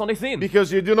kannst das noch nicht sehen,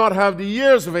 because you do not have the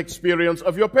years of experience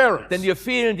of your parents. denn dir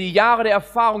fehlen die Jahre der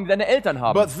Erfahrung, die deine Eltern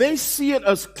haben. But they see it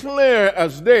as clear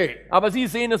as day. Aber sie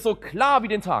sehen es so klar wie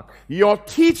den Tag. Your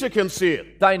teacher can see it.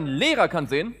 Dein Lehrer kann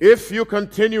sehen, If you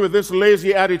continue with this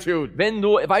lazy attitude, wenn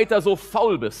du weiter so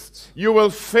faul bist, you will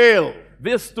fail.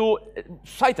 wirst du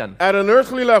scheitern. At an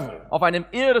earthly level, Auf einem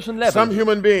irdischen some Level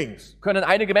human beings, können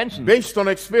einige Menschen based on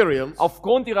experience,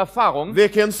 aufgrund ihrer Erfahrung they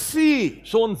can see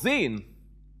schon sehen,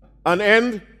 an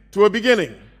end to a beginning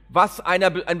was ein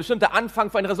bestimmter Anfang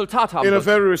für ein Resultat haben in a wird.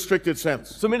 very restricted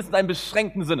sense. Zumindest in einem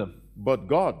beschränkten Sinne. But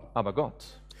God Aber Gott,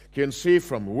 can see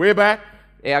from way back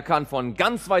er kann von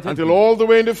ganz weit until hinten all the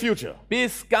way in the future.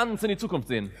 bis ganz in die Zukunft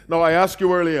sehen. Now, I asked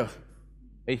you earlier,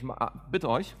 Ich bitte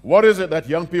euch, what is it that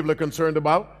young people are concerned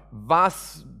about?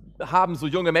 was haben so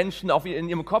junge Menschen in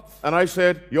ihrem Kopf? And I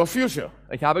said, your future.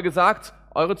 Ich habe gesagt,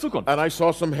 eure Zukunft. And I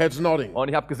saw some heads nodding. Und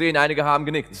ich habe gesehen, einige haben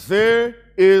genickt. There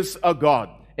is a God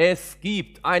Es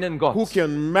gibt einen who Gott,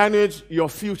 can manage your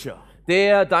future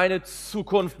der deine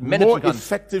Zukunft more managen kann.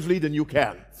 effectively than you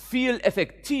can. Viel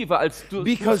effektiver als du es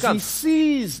Because he kannst.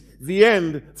 sees the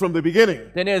end from the beginning.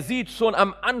 Denn er sieht schon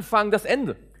am Anfang das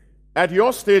Ende. At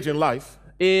your stage in life,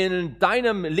 In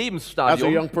deinem as a young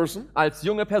Lebensstadium, person, als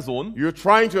junge Person, you're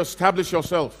trying to establish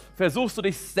yourself versuchst du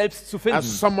dich selbst zu as finden.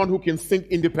 someone who can think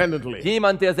independently.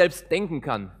 Jemand, der selbst denken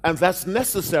kann. And that's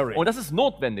necessary. Und das ist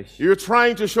notwendig. You're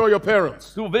trying to show your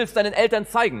parents, Du willst deinen Eltern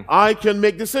zeigen, I can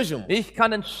make decisions, ich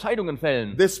kann Entscheidungen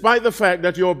fällen, despite the fact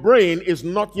that your brain is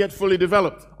not yet fully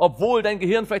developed. obwohl dein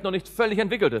Gehirn vielleicht noch nicht völlig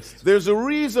entwickelt ist. There's a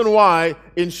reason why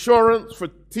insurance for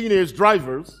teenage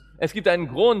drivers Es gibt einen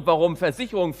Grund, warum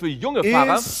Versicherung für junge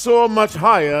Fahrer is so much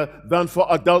higher than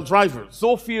for adult drivers.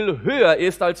 so viel höher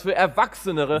ist als für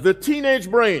erwachsenere The teenage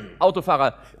brain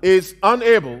Autofahrer. is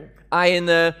unable Ein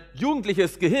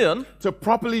jugendliches Gehirn to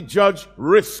properly judge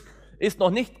risk. ist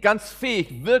noch nicht ganz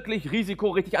fähig, wirklich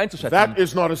Risiko richtig That einzuschätzen.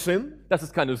 is not a sin. Das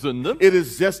ist keine Sünde. It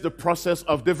is just the process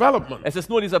of development. Es ist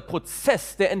nur dieser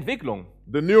Prozess der Entwicklung.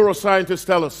 The neuroscientists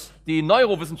tell us Die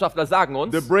Neurowissenschaftler sagen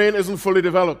uns, the brain isn't fully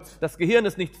developed das Gehirn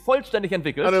ist nicht vollständig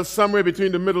entwickelt. until somewhere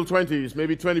between the middle 20s,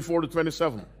 maybe 24 to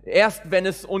 27. Erst wenn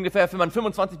es ungefähr, wenn man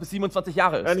 25 bis 27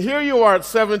 Jahre ist. And here you are at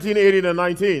 17, 18, and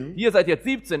 19 Ihr seid jetzt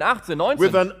 17, 18,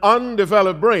 with 19 an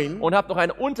undeveloped brain und habt noch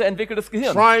ein unterentwickeltes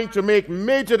Gehirn trying to make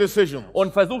major decisions.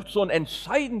 und versucht schon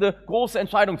entscheidende, große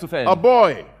Entscheidungen zu A fällen.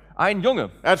 boy Ein Junge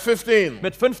at 15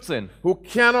 mit 15, who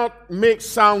cannot make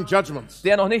sound judgments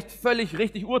der noch nicht völlig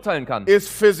richtig urteilen kann, is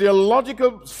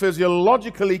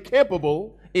physiologically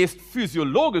capable ist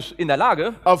physiologisch in der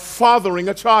Lage, of fathering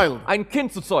a child, ein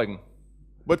Kind zu zeugen.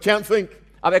 but can't think.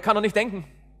 Aber er kann noch nicht denken.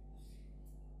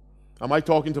 Am I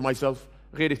talking to myself?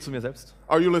 Rede ich zu mir selbst.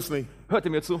 Are you listening? Hört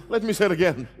ihr mir zu? Let me say it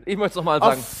again. Ich möchte es nochmal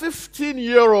A sagen.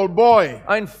 15-year-old boy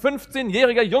Ein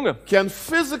 15-jähriger Junge can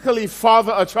physically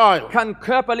father a child, kann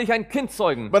körperlich ein Kind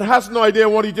zeugen, but has no idea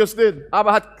what he just did.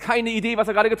 aber hat keine Idee, was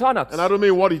er gerade getan hat. And I don't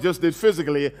mean what he just did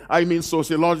physically, I mean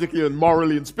sociologically and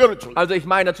morally and spiritually. Also ich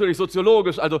meine natürlich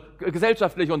soziologisch, also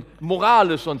gesellschaftlich und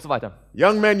moralisch und so weiter.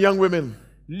 Young men, young women,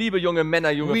 Liebe junge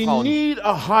Männer, junge we Frauen, need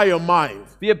a higher mind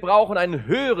wir brauchen ein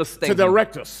höheres to Denken,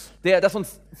 direct us, das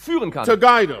uns führen to kann,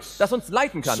 guide us, das uns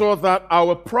leiten kann, so that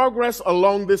our progress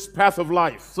along this path of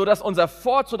life, sodass unser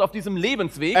Fortschritt auf diesem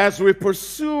Lebensweg, as we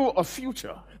pursue a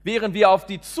future, während wir auf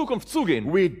die Zukunft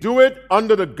zugehen, we do it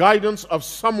under the guidance of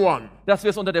someone dass wir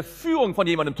es unter der Führung von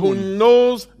jemandem who tun,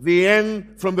 knows the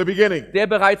end from the beginning. der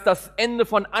bereits das Ende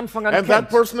von Anfang an And that kennt.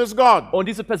 person is God. Und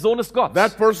diese Person ist Gott.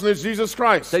 That person is Jesus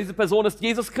Christ. Diese Person ist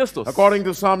Jesus Christus. According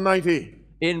to Psalm 90,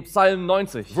 In Psalm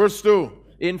 90, verse 2,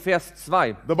 in Vers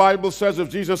 2, the Bible says of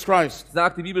Jesus Christ,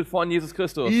 sagt die Bibel von Jesus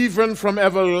Christus, even from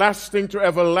everlasting to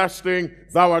everlasting,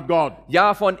 thou art God.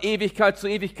 ja, von Ewigkeit zu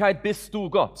Ewigkeit bist du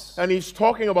Gott. And he's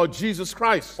talking about Jesus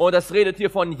Christ, Und das redet hier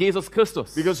von Jesus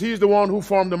Christus. because he's the one who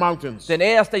formed the mountains, Denn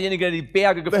er ist derjenige, der die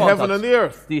Berge the geformt heaven and hat, the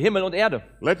earth. die Himmel und Erde.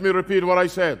 Let me repeat what I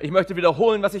said. Ich möchte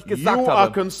wiederholen, was ich gesagt You are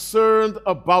habe. concerned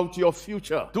about your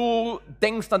future. Du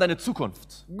denkst an deine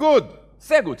Zukunft. Good.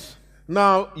 Sehr gut.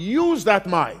 Now use that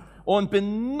mind Und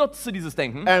benutze dieses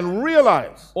Denken and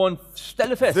realize und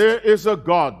stelle fest, there is a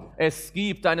God es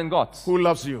gibt einen Gott, who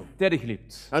loves you der dich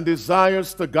liebt and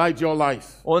desires to guide your life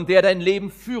und der dein Leben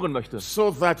führen möchte,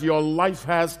 so that your life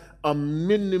has a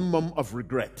minimum of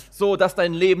regret. so dass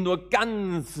dein Leben nur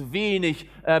ganz wenig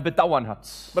Bedauern hat.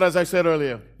 But as I said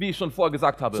earlier, Wie ich schon vorher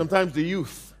gesagt habe, sometimes the youth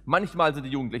manchmal sind die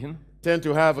Jugendlichen tend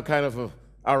to have a kind of a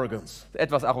arrogance.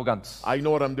 etwas arrogant. I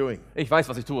know what I'm doing. Ich weiß,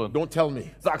 was ich tue. Don't tell me.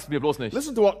 Sag's mir bloß nicht.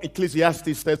 Listen to what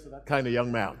Ecclesiastes says to that kind of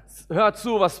young man. Hört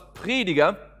zu, was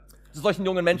Prediger zu solchen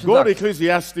jungen Menschen Go to sagt.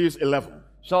 Ecclesiastes 11.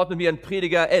 Schaut mit mir in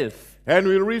Prediger 11 And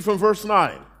we'll read from verse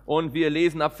 9. und wir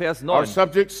lesen ab Vers Our 9.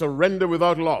 subject, surrender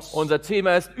without loss. Unser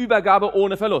Thema ist Übergabe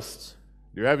ohne Verlust.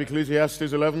 Do you have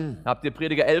Ecclesiastes 11? Habt ihr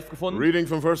Prediger 11 gefunden? Reading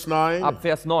from verse 9. Ab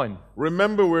Vers 9.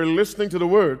 Remember, we're listening to the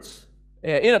words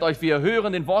Erinnert euch, wir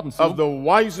hören den Worten of zu, the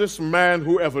wisest man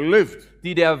who ever lived.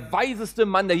 die der weiseste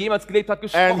Mann, der jemals gelebt hat, And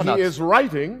gesprochen he hat. is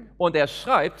writing Und er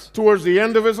schreibt towards the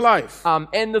end of his life. am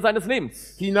Ende seines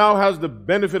Lebens. He now has the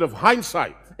benefit of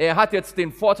hindsight. Er hat jetzt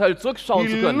den Vorteil, zurückschauen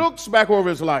zu He können. looks back over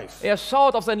his life. Er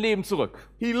schaut auf sein Leben zurück.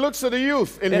 He looks at the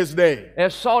youth in his day. Er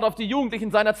schaut auf die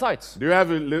Jugendlichen seiner Zeit. Do you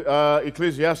have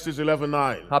Ecclesiastes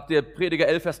 11:9? Habt ihr Prediger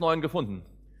 11, Vers 9 gefunden?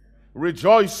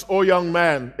 Rejoice, O young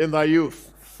man, in thy youth,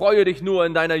 Freue dich nur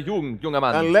in deiner Jugend, junger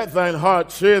and Mann. let thine heart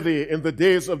cheer thee in the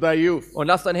days of thy youth, Und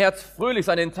lass dein Herz fröhlich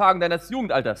sein in den Tagen deines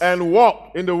Jugendalters. and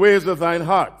walk in the ways of thine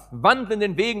heart, Wandle in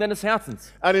den Wegen deines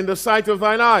Herzens. and in the sight of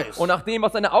thine eyes. Und nach dem,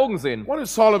 was deine Augen sehen. What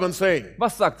is Solomon saying?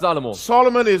 Was sagt Salomo?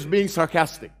 Solomon is being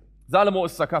sarcastic. Salomo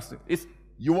ist sarkastisch.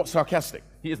 You want sarcastic?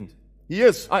 He isn't. He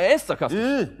is. Er ist sarkastisch.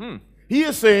 He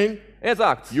is saying, Er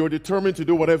sagt, you're determined to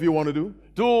do whatever you want to do.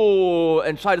 du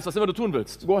entscheidest, was immer du tun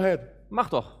willst. Go ahead. Mach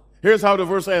doch. Here's how the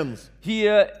verse ends.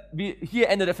 Hier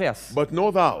endet der Vers. But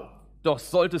know thou Doch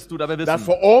solltest du dabei that wissen,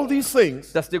 for all these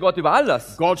things, dass dir Gott über all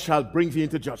das God shall bring thee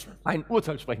into judgment. ein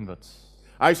Urteil sprechen wird.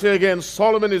 I say again,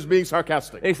 Solomon is being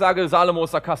sarcastic. Ich sage, Salomo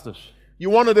ist sarkastisch.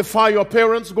 You want to defy your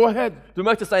parents? Go ahead. Du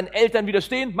möchtest deinen Eltern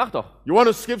widerstehen? Mach doch. You want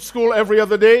to skip school every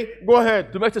other day? Go ahead.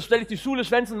 Du möchtest ständig die Schule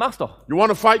schwänzen? Mach's doch. You want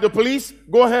to fight the police?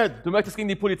 Go ahead. Du möchtest gegen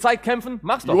die Polizei kämpfen?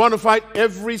 Mach's You doch. want to fight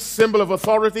every symbol of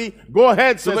authority? Go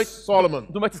ahead, says Solomon.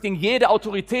 Du möchtest gegen jede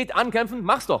Autorität ankämpfen?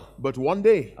 Mach's doch. But one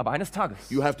day, Aber eines Tages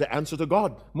you have to answer to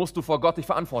God. musst du vor Gott dich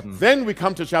verantworten. Then we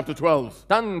come to chapter 12,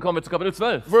 Dann kommen wir zu Kapitel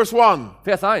 12, verse 1.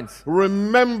 Vers 1.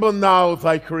 Remember now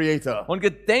thy Creator Und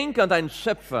gedenke an deinen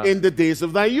Schöpfer in the days days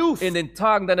of thy youth. in den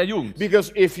Tagen deiner Jugend.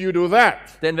 Because if you do that,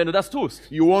 Denn wenn du das tust,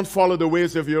 you won't follow the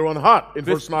ways of your own heart in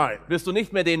verse 9. wirst du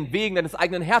nicht mehr den Wegen deines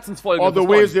eigenen Herzens folgen Or the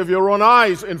ways of your own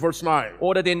eyes in verse 9.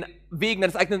 oder den Wegen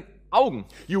deines eigenen Augen.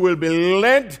 You will be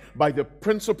led by the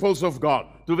principles of God.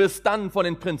 Du wirst dann von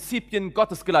den Prinzipien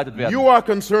Gottes geleitet werden. You are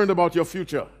concerned about your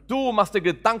future. Du machst dir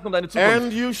Gedanken um deine Zukunft.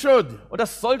 And you should. Und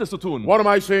das solltest du tun. What am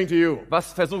I saying to you?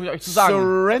 Was versuche ich euch zu sagen?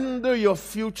 Surrender your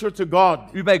future to God,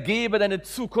 Übergebe deine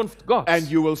Zukunft Gott. and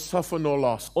you will suffer no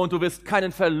loss. Und du wirst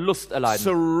keinen Verlust erleiden.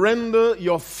 Surrender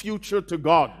your future to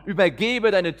God, Übergebe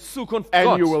deine Zukunft and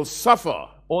Gott. you will suffer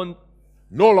Und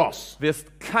no loss.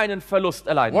 wirst keinen Verlust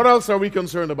erleiden. What else are we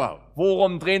concerned about?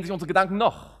 Worum drehen sich unsere Gedanken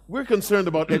noch? We're concerned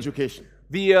about education,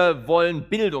 Wir wollen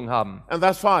Bildung haben. and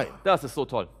that's fine. Das ist so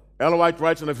toll. Ellen White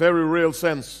writes in a very real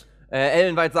sense,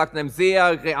 Ellen White sagt in einem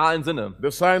sehr realen Sinne, the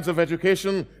science of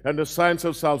education and the science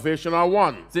of salvation are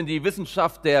one. sind die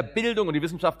Wissenschaft der Bildung und die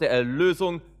Wissenschaft der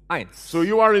Erlösung eins. So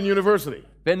you are in university,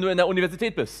 Wenn du in der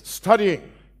Universität bist studying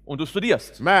und du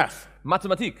studierst math,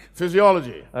 Mathematik,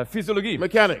 physiology, Physiologie,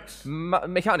 mechanics,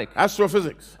 Mechanik,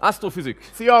 astrophysics, Astrophysik,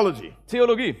 theology.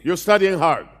 Theologie, You're studying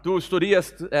hard. du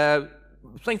studierst,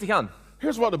 strengst dich an.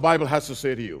 Here's what the Bible has to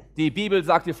say to you. Die Bibel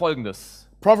sagt dir Folgendes.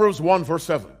 Proverbs 1, verse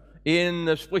 7.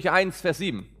 In Sprüche 1, Vers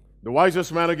 7. The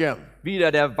wisest man again.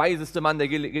 Wieder der weiseste Mann, der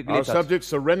Our gelebt hat. subject,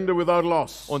 surrender without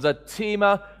loss. Unser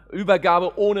Thema,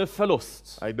 Übergabe ohne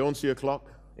Verlust. I don't see a clock,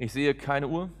 Ich sehe keine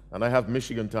Uhr and I have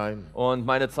Michigan time. und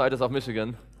meine Zeit ist auf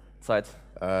Michigan. Zeit.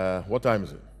 What time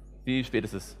is it? Wie spät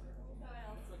ist es?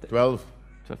 12?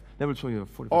 12. Then we'll show you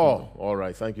 45 Oh, all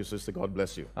right. Thank you, sister. God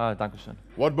bless you. danke schön.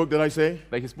 What book did I say?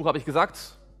 Welches Buch habe ich gesagt?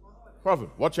 Prophet.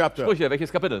 What chapter? Sprüche,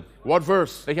 welches Kapitel? What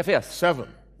verse? Welcher Vers? 7.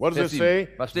 What does Vers it say?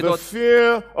 7. Was steht The dort?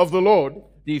 fear of the Lord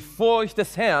Die Furcht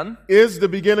des Herrn is the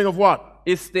beginning of what?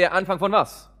 ist der Anfang von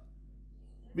was?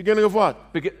 Beginning of what?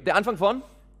 Der Anfang von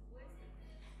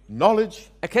Knowledge,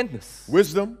 Erkenntnis,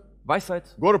 wisdom.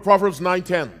 Weisheit. Go to Proverbs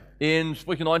 9:10. In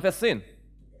Sprüche 9, Vers 10.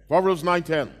 Proverbs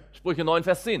 9:10. Sprüche 9,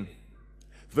 Vers 10.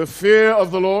 The fear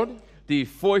of the Lord Die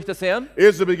Furcht des Herrn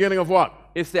is the beginning of what?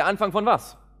 ist der Anfang von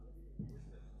was?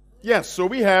 Yes, so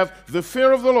we have the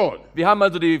fear of the Lord Wir haben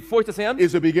also die Furcht des Herrn,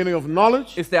 is the beginning of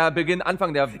knowledge, ist der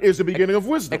Anfang der is the beginning of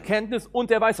wisdom. Erkenntnis und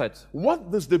der Weisheit.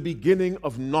 What does the beginning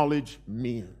of knowledge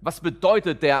mean? Was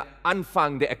bedeutet der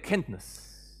Anfang der Erkenntnis?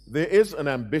 There is an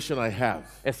ambition I have.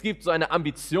 Es gibt so eine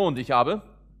Ambition, die ich habe.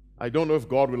 I don't know if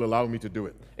God will allow me to do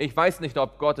it. Ich weiß nicht,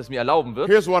 ob Gott es mir erlauben wird.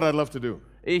 Here's what I'd love to do.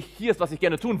 Hier ist, was ich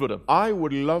gerne tun würde. I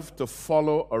would love to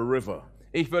follow a river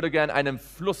Ich würde gerne einem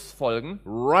Fluss folgen.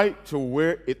 right to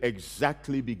where it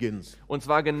exactly begins. Und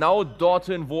zwar genau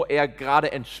dorthin, wo er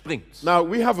gerade entspringt. Now,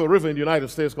 we have a river in the United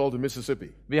States called the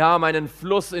Mississippi. Wir haben einen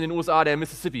Fluss in den USA, der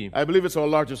Mississippi. I believe it's our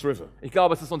largest river. Ich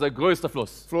glaube, es ist unser größter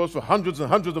Fluss. It flows for hundreds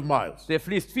and hundreds of miles. Der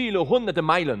fließt viele hunderte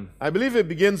Meilen. I believe it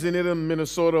begins in either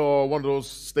Minnesota or one of those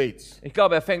states. Ich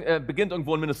glaube, er beginnt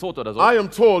irgendwo in Minnesota oder so. I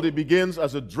am told it begins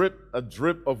as a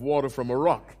drip of water from a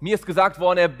rock. Mir ist gesagt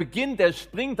worden, er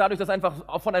springt dadurch, dass einfach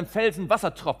von einem Felsen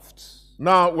Wasser tropft.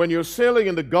 Now, when you're sailing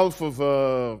in the Gulf of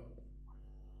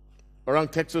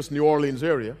around Texas, New Orleans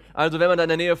area, Also wenn man da in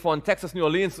der Nähe von Texas, New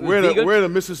Orleans where segelt, the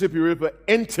Mississippi River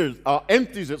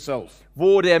empties itself,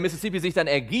 wo der Mississippi sich dann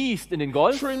ergießt in den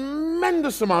Golf,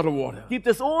 tremendous amount of water. gibt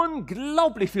es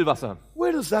unglaublich viel Wasser.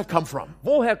 Where does that come from?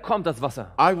 Woher kommt das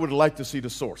Wasser? I would like to see the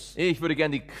source. Ich würde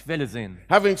gerne die Quelle sehen.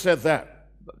 Having said that,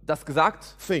 Das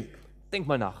gesagt, think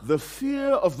mal nach. the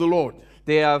fear of the Lord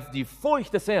Die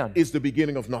Furcht des Herrn is the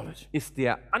beginning of knowledge. ist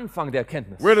der Anfang der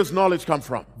Erkenntnis. Where does knowledge come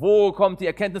from? Wo kommt die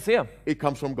Erkenntnis her? It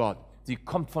comes from God. Sie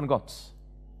kommt von Gott.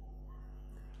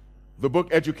 The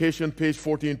book Education, page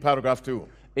 14, paragraph 2.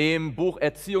 Im Buch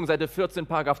Erziehung, Seite 14,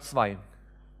 Paragraph 2.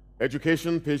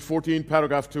 Education, page 14,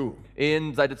 paragraph 2.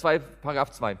 In Seite 2,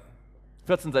 Paragraph 2.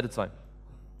 14, Seite 2.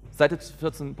 Seite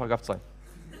 14, Paragraph 2.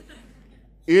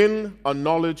 In a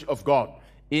knowledge of God,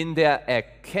 In der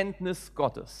Erkenntnis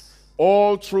Gottes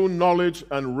all true knowledge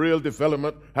and real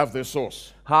development have their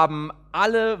source. haben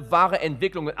alle wahre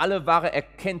Entwicklung und alle wahre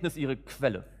Erkenntnis ihre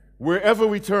Quelle. Wherever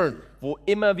we turn, Wo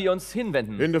immer wir uns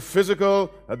hinwenden, in the physical,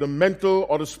 the mental,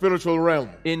 or the spiritual realm,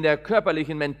 in der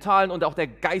körperlichen, mentalen und auch der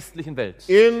geistlichen Welt,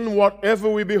 in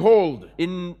whatever we behold,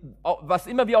 in was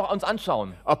immer wir auch uns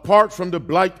anschauen, apart from the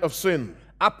blight of sin,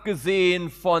 abgesehen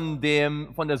von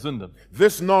der Sünde,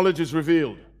 this knowledge is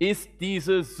revealed. ist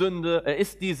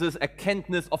dieses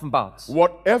Erkenntnis offenbart.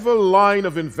 Whatever line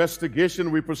of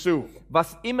investigation we pursue,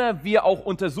 Was immer wir auch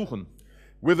untersuchen,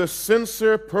 with a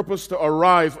sincere purpose to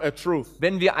arrive at truth.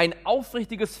 wenn wir ein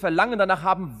aufrichtiges Verlangen danach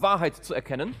haben, Wahrheit zu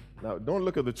erkennen, Now, don't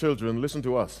look at the children, listen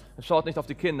to us. schaut nicht auf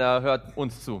die Kinder, hört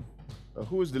uns zu.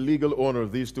 Who is the legal owner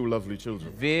of these two lovely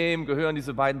children? Wem gehören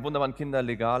diese beiden wunderbaren Kinder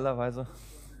legalerweise?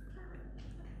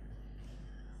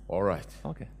 All right.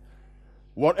 Okay.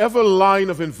 Whatever line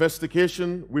of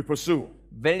investigation we pursue,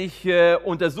 Welche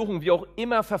Untersuchung wir auch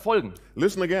immer verfolgen.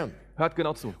 listen again. Hört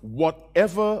genau zu.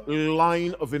 Whatever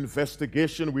line of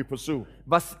investigation we pursue,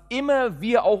 Was immer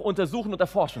wir auch untersuchen und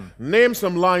erforschen. name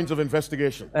some lines of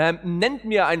investigation. Nennt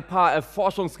mir ein paar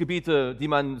Erforschungsgebiete, die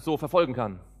man so verfolgen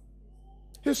kann.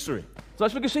 History, Zum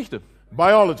Beispiel Geschichte,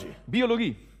 biology,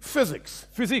 Biologie, physics,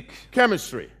 Physik,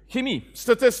 chemistry, Chemie,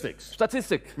 statistics,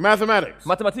 Statistik, mathematics,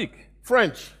 Mathematik,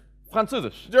 French,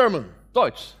 Französisch, German,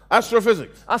 Deutsch,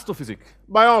 astrophysics, Astrophysik,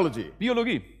 biology,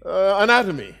 Biologie,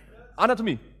 anatomy,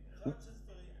 Anatomie.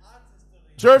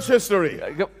 church history,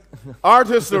 art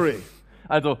history.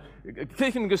 Also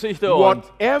Kirchengeschichte und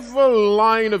Whatever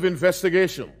line of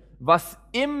investigation was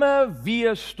immer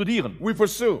wir studieren, we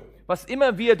pursue was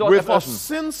immer wir dort with a erforschen,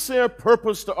 sincere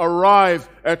purpose to arrive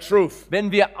at truth.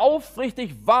 wenn wir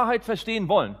aufrichtig Wahrheit verstehen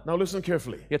wollen, Now listen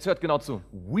carefully. jetzt hört genau zu,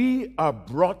 We are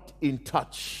brought in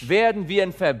touch werden wir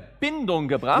in Verbindung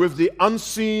gebracht with the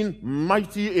unseen,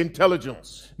 mighty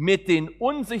intelligence mit den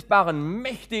unsichtbaren,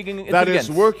 mächtigen that is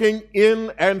Intelligenz, working in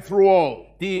and through all.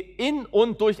 die in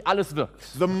und durch alles wirkt.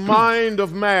 The mind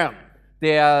of man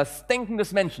Das Denken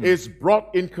des Menschen is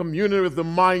brought in communion with the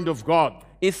mind of God.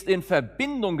 ist in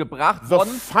Verbindung gebracht The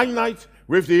worden finite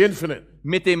with the infinite.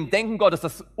 mit dem Denken Gottes,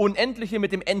 das Unendliche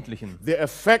mit dem Endlichen. The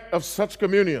effect of such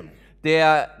communion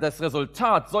Das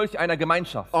Resultat solch einer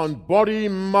Gemeinschaft on body,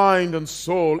 mind, and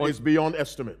soul is beyond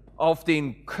estimate. auf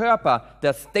den Körper,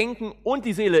 das Denken und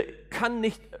die Seele kann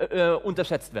nicht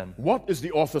unterschätzt werden. What is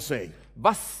the author saying?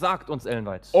 Was sagt uns Ellen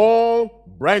White? All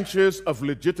branches of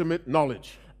legitimate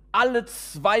knowledge Alle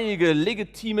Zweige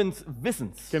legitimen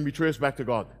Wissens can be traced back to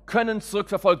God. können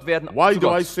zurückverfolgt werden Why zu do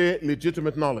I Gott. say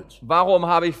legitimate knowledge? Warum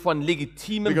habe ich von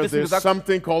legitimem Because Wissen there's gesagt?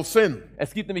 something called sin,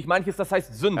 Es gibt nämlich manches, das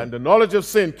heißt Sünde. and the knowledge of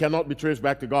sin cannot be traced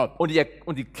back to God. Und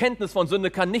die Kenntnis von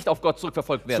Sünde kann nicht auf Gott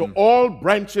zurückverfolgt So werden. all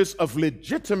branches of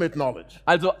legitimate knowledge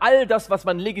Also all das, was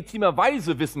man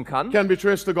legitimerweise wissen kann, can be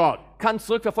traced to God, kann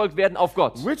zurückverfolgt werden auf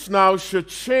Gott. which now should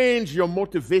change your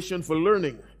motivation for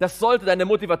learning. Das sollte deine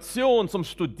Motivation zum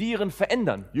Studieren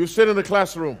verändern. You sit in the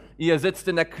classroom Ihr sitzt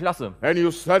in der Klasse and you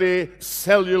study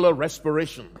cellular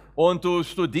respiration, und du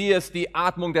studierst die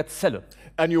Atmung der Zelle.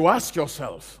 and you ask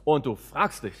yourself, Und du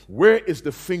fragst dich, where is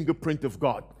the fingerprint of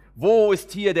God? wo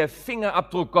ist hier der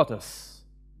Fingerabdruck Gottes?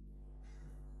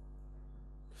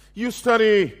 You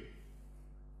study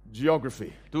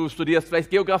geography, Du studierst vielleicht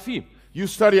Geografie. you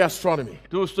study astronomy,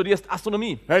 Du studierst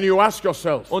Astronomie. and you ask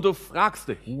yourself, Und du fragst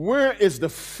dich, where is the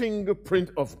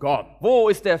fingerprint of God? wo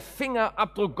ist der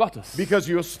Fingerabdruck Gottes? Because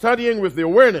you're studying with the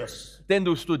awareness Denn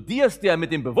du studierst ja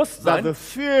mit dem that the Bewusstsein,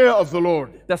 fear of the Lord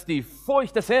dass die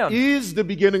Furcht des Herrn is the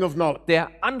beginning of knowledge. der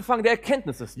Anfang der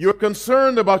Erkenntnis ist. You're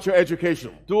concerned about your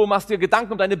education, Du machst dir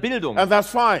Gedanken um deine Bildung. and that's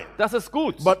fine. Das ist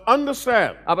gut. But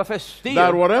understand Aber that verstehe,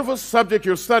 whatever subject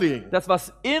you're studying, dass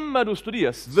was immer du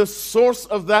studierst, the source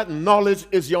of that knowledge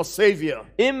is your Savior.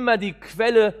 immer die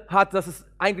Quelle hat, dass es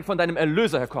eigentlich von deinem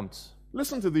Erlöser herkommt.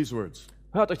 Listen to these words.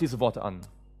 Hört euch diese Worte an.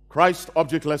 Christ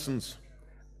Object Lessons,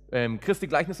 Christi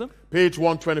Gleichnisse page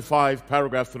 125,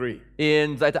 paragraph 3.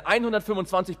 in Seite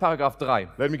 125, Paragraph 3.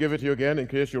 Let me give it to you again in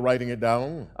case you're writing it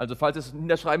down. Also falls ihr es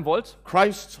niederschreiben wollt,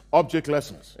 Christ Object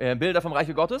Lessons, Bilder vom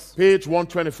Reiche Gottes, page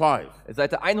 125,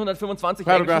 Seite 125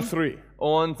 paragraph Englischen 3.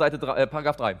 und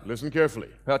Paragraph 3. Listen carefully.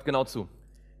 Hört genau zu.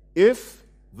 If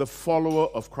the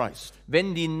follower of Christ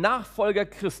Wenn die Nachfolger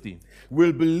Christi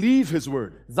will believe his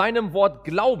word seinem Wort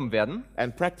glauben werden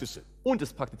and practice it und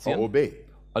es or praktizieren, obey,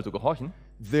 also gehorchen,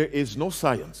 there is no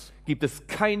science gibt es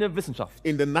keine Wissenschaft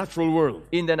in the natural world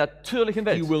in der natürlichen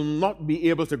you Welt, will not be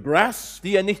able to grasp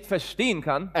die er nicht verstehen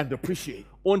kann and appreciate.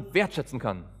 und wertschätzen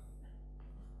kann.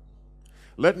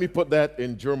 Let me put that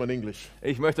in German English.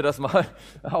 Ich möchte das mal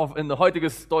in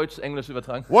heutiges Deutsch-Englisch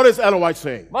übertragen. What is Ellen White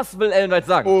saying? Was will Ellen White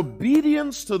sagen?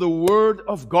 Obedience to the word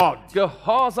of God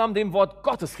Gehorsam dem Wort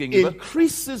Gottes gegenüber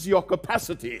increases your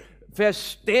capacity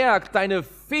verstärkt deine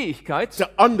Fähigkeit, to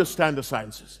understand the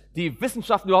sciences. die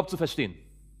Wissenschaften überhaupt zu verstehen.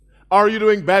 Are you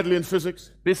doing badly in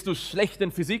physics? Bist du schlecht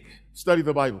in Physik? Study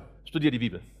the Bible Studier die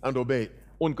Bibel and obey it.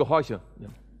 und gehorche. Ja.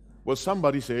 Will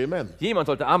somebody say amen? Jemand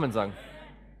sollte Amen sagen.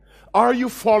 Are you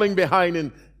falling behind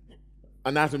in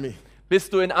anatomy?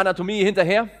 Bist du in Anatomie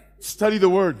hinterher? Study the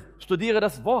word, Studiere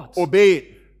das Wort. obey it,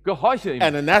 Gehorche ihm.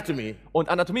 and anatomy Und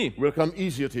Anatomie will come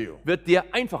easier to you. wird dir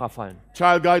einfacher fallen.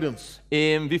 Child guidance,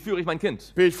 Wie führe ich mein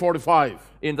Kind? page 45,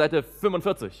 In Seite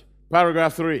 45,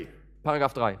 paragraph 3.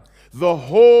 Paragraph 3. The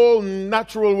whole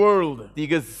natural world Die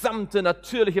gesamte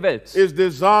natürliche Welt is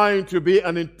designed to be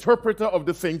an interpreter of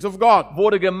the things of God.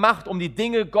 wurde gemacht, um die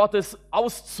Dinge Gottes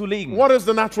auszulegen. What is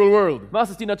the natural world? Was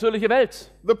ist die natürliche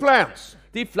Welt? The plants,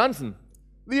 Die Pflanzen,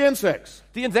 the insects,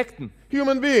 die Insekten,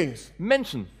 human beings.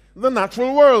 Menschen. The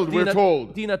natural world, we're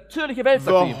told. Die natürliche Welt, The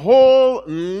sagt die. whole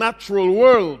natural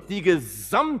world Die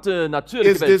gesamte natürliche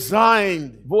is Welt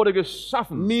designed, wurde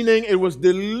geschaffen. meaning it was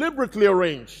deliberately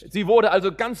arranged Sie wurde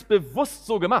also ganz bewusst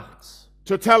so gemacht,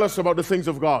 to tell us about the things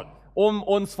of God. um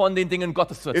uns von den Dingen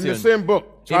Gottes zu In the erzählen. same book,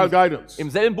 Child Guidance, Im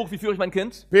selben Buch, Wie führe ich mein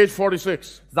Kind? page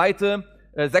 46, Seite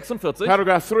 46,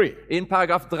 paragraph 3, in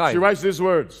Paragraph she 3, writes these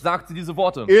words. sagt sie diese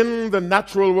Worte. In the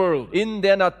natural world, In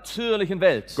der natürlichen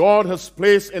Welt God has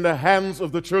placed in the hands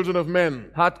of the children of men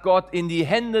hat Gott in die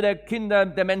Hände der Kinder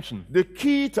der Menschen the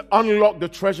key to unlock the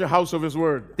treasure house of His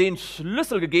Word. den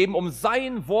Schlüssel gegeben, um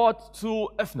sein Wort zu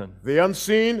öffnen. The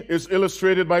unseen is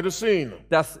illustrated by the seen.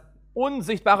 Das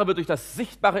Unsichtbare wird durch das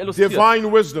Sichtbare illustriert.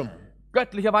 Divine wisdom,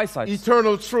 Göttliche Weisheit,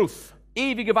 eternal truth,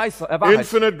 ewige Wahrheit,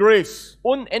 infinite grace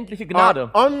unendliche are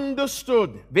Gnade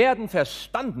understood werden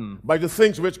verstanden by the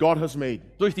things which God has made.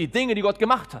 durch die Dinge, die Gott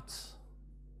gemacht hat.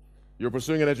 You're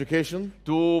pursuing an education?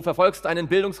 Du verfolgst einen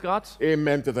Bildungsgrad?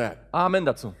 Amen to that. Amen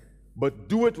dazu. But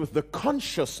do it with the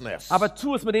consciousness Aber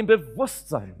tu es mit dem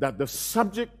Bewusstsein, that the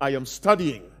subject I am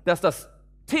studying dass das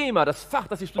Thema, das Fach,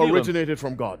 das ich studiere, originated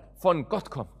from God. von Gott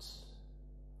kommt.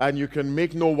 And you can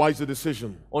make no wiser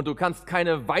decision Und du kannst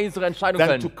keine weisere Entscheidung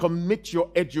than to fällen, commit your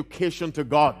education to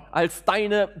God. als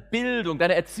deine Bildung,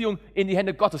 deine Erziehung in die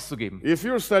Hände Gottes zu geben. If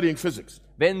you're studying physics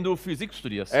Wenn du Physik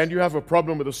studierst and you have a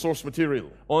problem with the source material,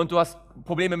 und du hast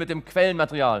Probleme mit dem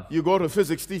Quellenmaterial, you go to a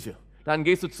physics teacher. dann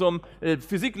gehst du zum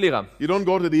Physiklehrer. You don't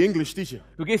go to the English teacher.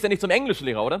 Du gehst ja nicht zum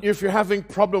Englischlehrer, oder? If you're having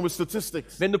problem with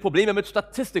statistics, Wenn du Probleme mit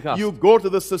Statistik hast, you go to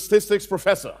the statistics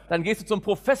professor. dann gehst du zum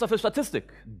Professor für Statistik.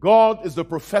 God is the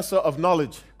professor of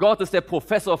knowledge. Gott ist der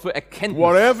Professor für Erkenntnis.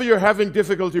 Whatever you're having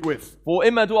difficulty with, Wo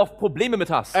immer du auch Probleme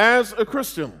mit hast, as a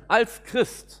Christian, als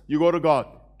Christ you go to God.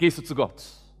 gehst du zu Gott.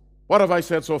 What have I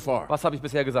said so far? Was habe ich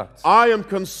bisher gesagt? I am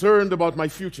concerned about my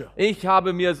future. Ich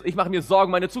mache mir Sorgen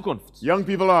um meine Zukunft. Young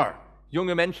people are.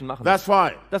 Junge Menschen machen That's das.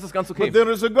 fine. Das ist ganz But okay. there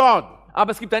is a God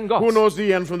Aber es gibt einen who Gott, knows the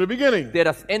end from the beginning. der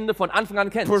das Ende von Anfang an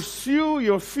kennt. Pursue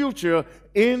your future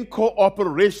in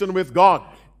cooperation with God.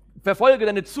 Verfolge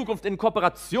deine Zukunft in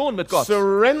Kooperation mit Gott.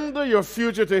 Surrender your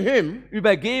future to Him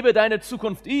Übergebe deine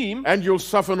Zukunft ihm and you'll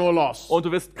suffer no loss. und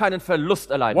du wirst keinen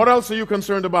Verlust erleiden. What else are you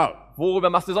concerned about? Worüber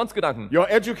machst du sonst Gedanken? Your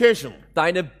education.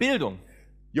 Deine Bildung.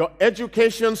 Your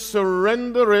education,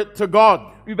 surrender it to God.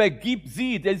 Übergib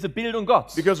diese Bildung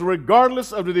Gott. Because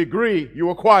regardless of the degree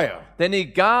you acquire, Denn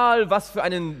egal was für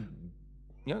einen,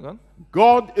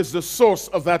 God is the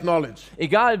source of that knowledge.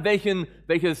 egal welchen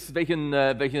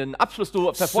Abschluss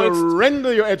du verfolgst, Surrender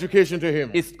your education to Him.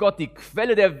 ist Gott die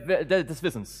Quelle des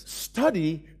Wissens.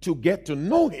 Study to get to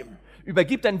know Him.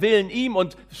 Übergib deinen Willen ihm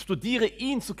und studiere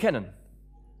ihn zu kennen.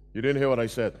 You didn't hear what I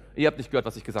said. Ihr habt nicht gehört,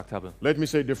 was ich gesagt habe. Let me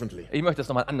say it differently. Ich möchte es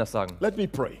nochmal anders sagen. Let me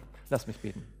pray. Lass mich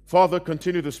beten. Father,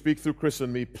 continue to speak through Chris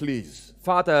and me, please.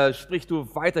 Vater, sprich du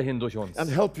weiterhin durch uns And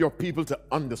help your people to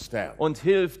understand. und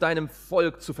hilf deinem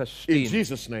Volk zu In verstehen.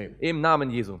 Jesus' name, Im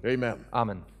Namen Jesu. amen.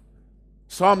 Amen.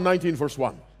 Psalm 19, verse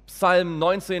 1. Psalm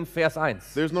 19, Vers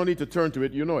 1. There's no need to turn to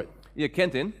it, you know it. Ihr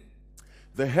kennt ihn.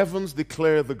 The heavens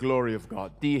declare the glory of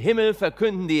God. Die Himmel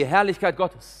verkünden die Herrlichkeit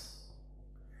Gottes.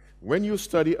 When you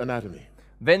study anatomy,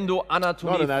 Wenn du not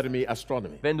anatomy,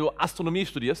 astronomy, wenn du Astronomie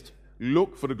studierst,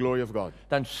 look for the glory of God.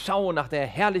 dann schau nach der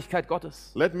Herrlichkeit Gottes.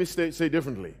 Let me say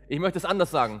differently. Ich möchte es anders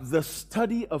sagen. The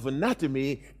study of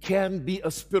anatomy can be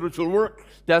a spiritual work.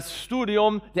 Das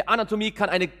Studium der Anatomie kann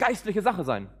eine geistliche Sache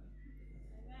sein.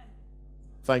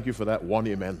 Thank you for that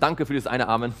one amen. Danke für dieses eine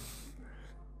Amen.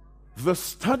 The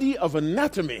study of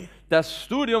anatomy Das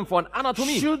Studium von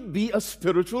Anatomie should be a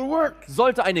spiritual work.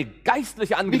 sollte eine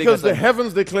geistliche Angelegenheit Because the sein.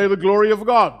 heavens declare the glory of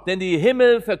God. Denn die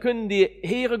Himmel verkünden die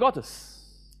Heere Gottes.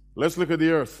 Let's look at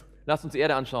the earth. Lasst uns die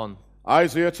Erde anschauen.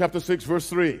 Isaiah chapter 6, verse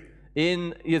 3.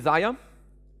 In Jesaja,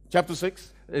 Chapter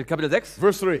 6, Kapitel 6,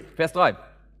 verse 3. Vers 3.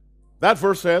 That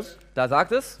verse says, Da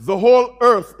sagt es, the whole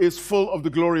earth is full of the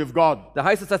glory of God. da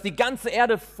heißt es, dass die ganze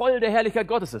Erde voll der Herrlichkeit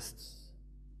Gottes ist.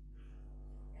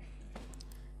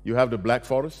 You have the black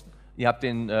forest. Ihr habt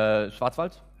den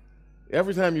Schwarzwald.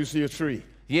 Every time you see a tree,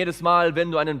 Jedes Mal,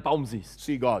 wenn du einen Baum siehst,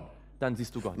 see God. dann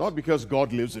siehst du Gott. Not because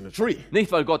God lives in a tree,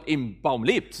 Nicht, weil Gott im Baum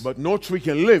lebt, but no tree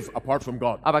can live apart from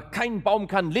God. aber kein Baum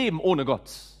kann leben ohne Gott.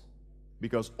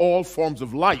 Because all forms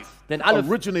of life Denn alle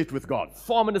originate with God.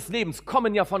 Formen des Lebens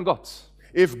kommen ja von Gott.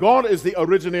 If God is the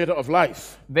originator of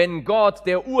life, wenn Gott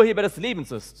der Urheber des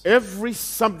Lebens ist, every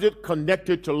subject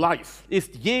connected to life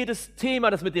ist jedes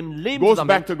Thema, das mit dem Leben goes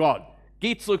back zusammenhängt, to God.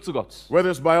 geht zurück zu Gott. Whether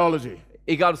it's biology,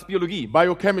 Egal ob es Biologie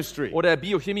biochemistry, oder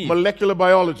Biochemie molecular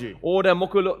biology, oder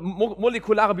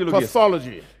molekulare Biologie ist.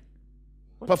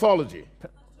 pathology,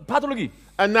 Pathologie,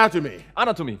 anatomy,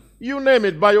 Anatomie. you name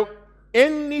it,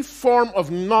 any form of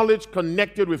knowledge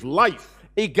connected with life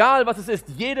Egal was es ist,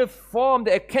 jede Form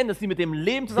der Erkenntnis, die mit dem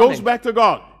Leben goes zusammenhängt, back to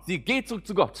God sie geht zurück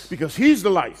zu Gott. because He's the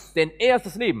life. Denn er ist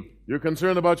das Leben. You're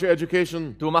concerned about your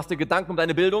education, Du machst dir Gedanken um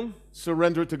deine Bildung,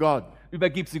 surrender it to God,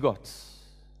 übergib sie Gott.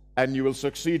 and you will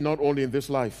succeed not only in this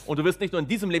life, Und du wirst nicht nur in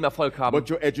diesem Leben Erfolg haben, but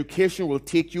your education will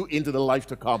take you into the life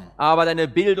to come. aber deine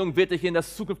Bildung wird dich in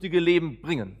das zukünftige Leben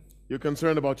bringen. You're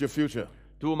concerned about your future,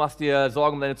 Du machst dir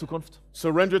Sorgen um deine Zukunft,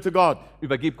 surrender it to God.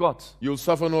 übergib Gott. You'll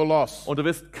suffer no loss Und du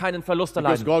wirst keinen Verlust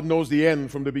because erleiden, God knows the end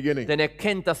from the beginning. denn er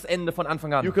kennt das Ende von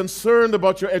Anfang You're an. concerned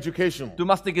about your education, Du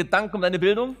machst dir Gedanken um deine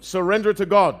Bildung, surrender it to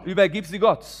God. übergib sie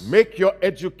Gott. Make your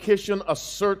education a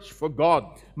search for God.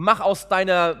 Mach aus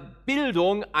deiner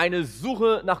Bildung eine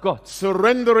Suche nach Gott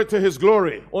Surrender it to His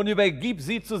glory, und übergib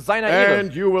sie zu seiner Ehre.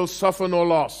 and you will suffer no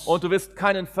loss. Und du wirst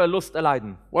keinen Verlust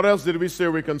erleiden. What else did we say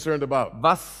we're concerned about?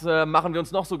 Was machen wir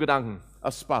uns noch so Gedanken? A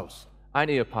spouse. Ein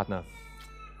Ehepartner.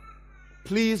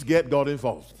 Please get God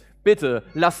involved. Bitte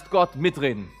lasst Gott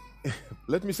mitreden.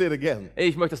 Let me say it again.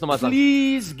 Ich möchte es nochmal sagen.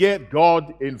 Please get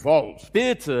God involved.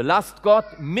 Bitte lasst Gott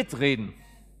mitreden.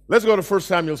 Let's go to 1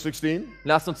 Samuel 16.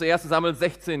 Lasst uns zu 1. Samuel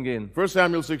 16 gehen. 1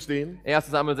 Samuel 16. 1.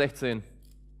 Samuel 16.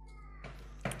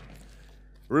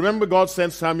 Remember, God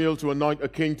sent Samuel to anoint a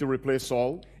king to replace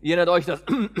Saul. Ihr erinnert euch, dass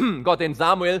Gott den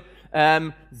Samuel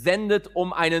sendet,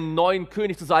 um einen neuen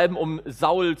König zu salben, um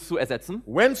Saul zu ersetzen.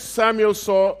 When Samuel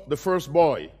saw the first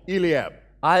boy, Eliab,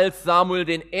 Als Samuel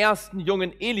den ersten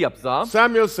Jungen Eliab sah,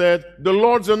 Samuel said, "The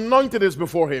Lord's anointed is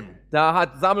before him." da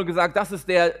hat Samuel gesagt, das ist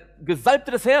der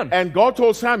Gesalbte des Herrn. And God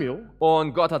told Samuel,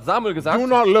 Und Gott hat Samuel gesagt, "Do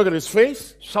not look at his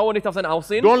face. schaue nicht auf sein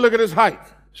Aussehen, Don't look at his height."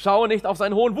 schaue nicht auf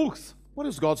seinen hohen Wuchs. What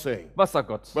is God saying? Was sagt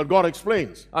Gott? But God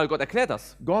explains. Also Gott erklärt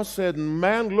das. God said,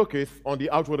 "Man looketh on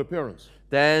the outward appearance.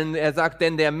 Denn er sagt,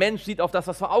 denn der Mensch sieht auf das,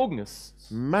 was vor Augen ist.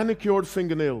 Manicured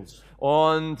fingernails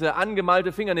Und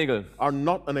angemalte Fingernägel are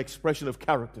not an expression of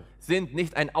character. sind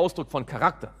nicht ein Ausdruck von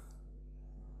Charakter.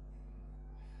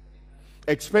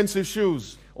 Expensive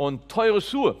shoes Und teure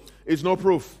Schuhe is no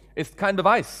proof. ist kein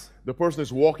Beweis, The person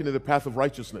is walking in the path of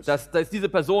righteousness. dass diese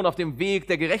Person auf dem Weg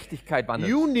der Gerechtigkeit wandelt.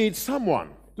 You need someone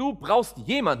Du brauchst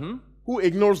jemanden, who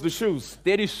ignores the shoes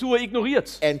der die Schuhe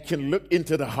ignoriert and can look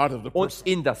into the heart of the und person.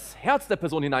 in das Herz der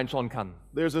Person hineinschauen kann.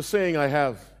 There's a saying I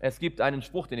have. Es gibt einen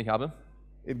Spruch, den ich habe.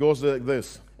 It goes like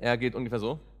this. Er geht ungefähr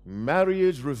so.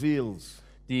 Marriage reveals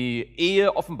Die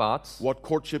Ehe offenbart, what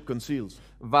courtship conceals.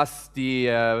 was die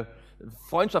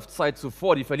Freundschaftszeit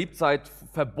zuvor, die Verliebtheit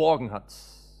verborgen hat.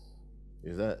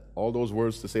 Is that all those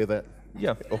words to say that?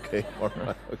 Ja. Okay, all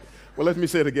right. Okay. Well, let me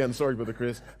say it again. Sorry, Brother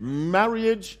Chris.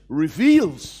 Marriage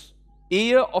reveals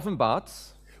Ehe offenbart,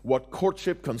 what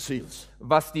courtship conceals.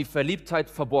 was die Verliebtheit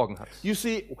verborgen hat. You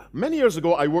see, many years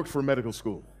ago, I worked for a medical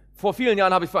school Vor vielen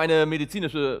Jahren habe ich für eine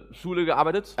medizinische Schule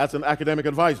gearbeitet, as an academic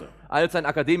advisor. als ein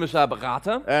akademischer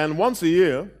Berater. And once a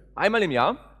year, Einmal im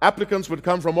Jahr applicants would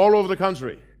come from all over the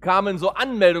country kamen so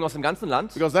Anmeldungen aus dem ganzen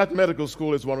Land, because that medical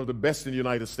school is one of the best in the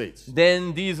United States.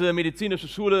 denn diese medizinische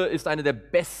Schule ist eine der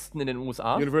besten in den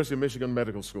USA. University of Michigan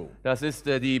Medical School. Das ist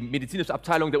die medizinische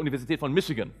Abteilung der Universität von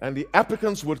Michigan. And the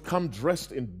applicants would come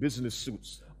dressed in business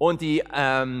suits. Und die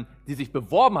sich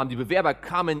beworben haben, die Bewerber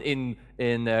kamen in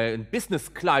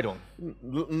Businesskleidung.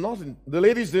 The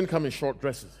ladies didn't come in short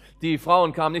dresses Die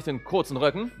Frauen kamen nicht in kurzen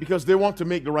Röcken, because they want to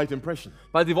make the right impression.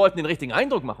 weil sie wollten den richtigen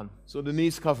Eindruck machen. So the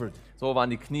knees covered, So waren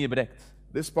die Knie bedeckt.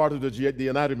 this part of the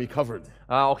anatomy covered.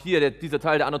 Auch hier dieser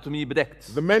Teil der Anatomie bedeckt.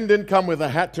 The men didn't come with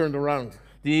a hat turned around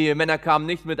Die Männer kamen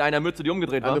nicht mit einer Mütze, die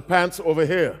umgedreht and the war, pants over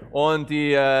here. und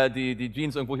die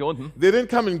Jeans irgendwo hier unten. They didn't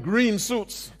come in green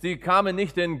suits Sie kamen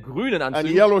nicht in grünen and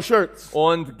Anzügen yellow shirts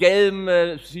und gelben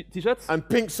T-Shirts and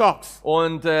pink socks.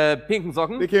 und pinken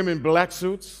Socken. They came in black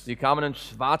suits, Sie kamen in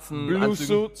schwarzen blue Anzügen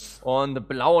suits, und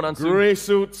blauen Anzügen gray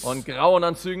suits. und grauen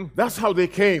Anzügen. That's how they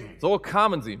came So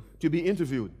kamen sie, to be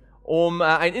interviewed. um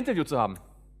ein Interview zu haben.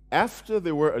 After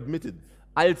they were admitted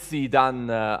Als sie dann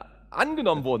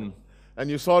angenommen wurden and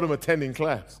you saw them attending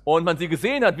class, und man sie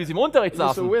gesehen hat, wie sie im Unterricht you said,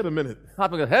 saßen, wait a minute, hat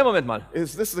man gesagt, hey, Moment mal,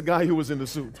 is this the guy who was in the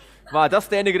suit? war das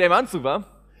derjenige, der im Anzug war?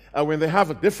 And when they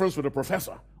have a difference with the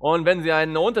professor, Und wenn sie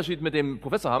einen Unterschied mit dem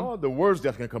Professor haben oh, the words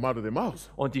that can come out of their mouths.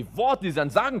 und die Worte, die sie dann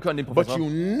sagen können, dem But Professor, you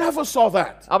never saw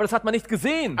that aber das hat man nicht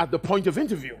gesehen, at the point of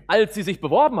interview. als sie sich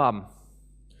beworben haben.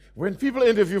 When people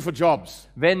interview for jobs,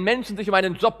 Wenn Menschen sich um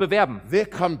einen Job bewerben, they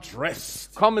come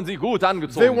dressed. kommen sie gut They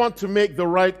angezogen. want to make the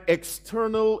right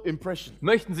external impression.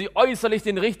 Möchten sie äußerlich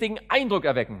den richtigen Eindruck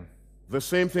erwecken. The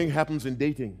same thing happens in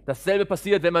dating. Dasselbe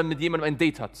passiert, wenn man mit jemandem ein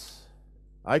Date hat.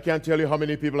 I can't tell you how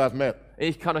many people I've met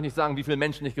Ich kann euch nicht sagen, wie viele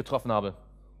Menschen ich getroffen habe,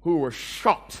 who were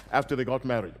shocked after they got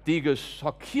married. die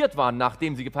schockiert waren,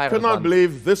 nachdem sie Could geheiratet not waren.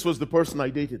 believe this was the person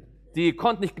I dated. Die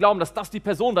konnten nicht glauben, dass das die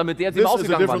Person war, mit der sie This mal is a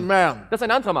ausgegangen different waren. man. Das ist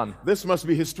ein anderer Mann. This must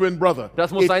be his twin brother.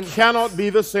 Das muss It sein- cannot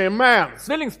be the same man.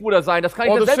 Zwillingsbruder sein, das kann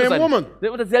Or nicht the derselbe same sein.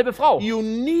 woman. Oder dieselbe Frau. You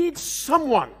need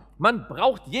someone Man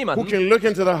braucht who jemanden, can look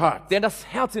into the heart. der in das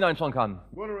Herz hineinschauen kann.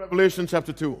 Go to Revelation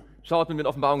chapter 2. Schaut mit mir in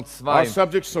Offenbarung Our 2.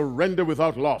 subject, surrender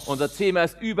without loss. Unser Thema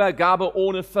ist Übergabe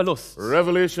ohne Verlust.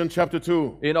 Revelation chapter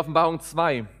 2. In Offenbarung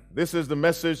 2. This is the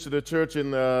message to the church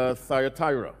in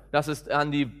Thyatira. Das ist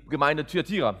an die Gemeinde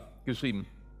Thyatira geschrieben.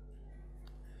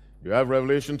 You have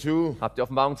Revelation 2. Habt ihr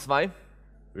Offenbarung 2?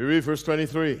 We read verse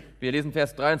 23. Wir lesen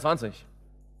Vers 23.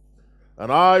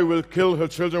 And I will kill her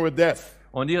children with death.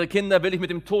 Und ihre Kinder will ich mit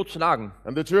dem Tod schlagen.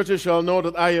 And the churches shall know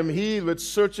that I am he which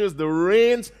searches the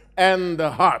reins and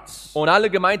the hearts. Und alle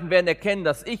Gemeinden werden erkennen,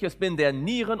 dass ich es bin, der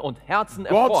Nieren und Herzen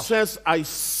God erforscht. says, I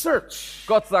search,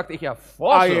 Gott sagt, ich I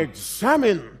erforsche,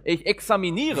 examine ich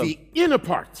examiniere the inner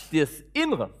part. das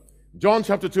Innere. John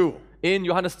chapter 2, In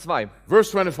Johannes 2,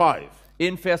 verse 25.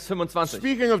 in Vers 25.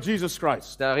 Speaking of Jesus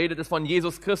Christ. Da redet es von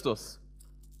Jesus Christus.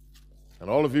 And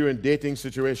all of you in dating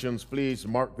situations, please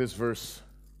mark this verse.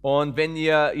 Und wenn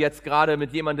ihr jetzt gerade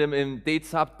mit jemandem im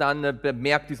Dates habt, dann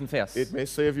bemerkt diesen Vers. It may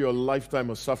save you a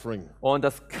lifetime of suffering. Und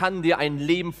das kann dir ein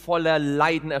Leben voller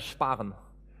Leiden ersparen.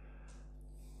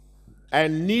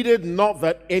 And needed not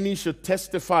that any should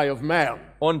testify of man.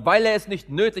 Und weil er es nicht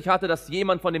nötig hatte, dass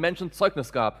jemand von den Menschen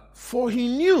Zeugnis gab. For he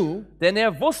knew Denn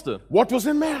er wusste what was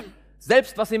in man.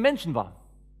 selbst, was im Menschen war.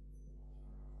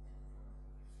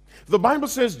 The Bible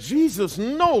says Jesus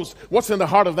knows what's in the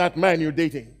heart of that man you're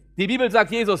dating. Die Bibel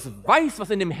sagt, Jesus weiß, was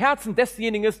in dem Herzen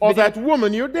desjenigen ist, Or that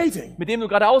woman you're dating. mit dem du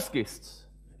gerade ausgehst.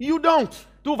 You don't.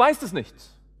 Du weißt es nicht.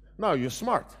 No, you're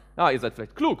smart. Ja, ihr seid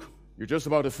vielleicht klug. You're just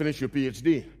about to finish your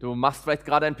PhD. Du machst vielleicht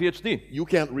gerade ein PhD. You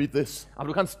can't read this. Aber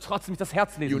du kannst trotzdem nicht das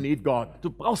Herz You lesen. need God. Du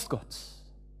brauchst Gott.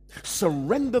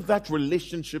 Surrender that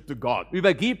relationship to God.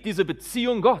 Übergib diese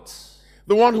Beziehung Gott.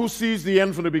 The one who sees the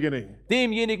end from the beginning.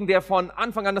 Demjenigen, der von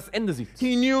Anfang an das Ende sieht.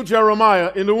 He knew Jeremiah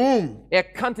in the womb. Er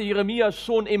kannte Jeremia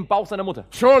schon im Bauch seiner Mutter.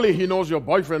 Surely he knows your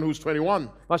boyfriend who's 21.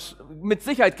 Mit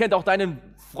Sicherheit kennt er auch deinen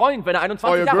Freund, wenn er Or 21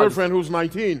 your Jahre alt ist. girlfriend who's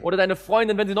 19. Oder deine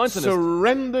Freundin, wenn sie 19 ist.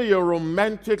 Surrender your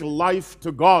romantic life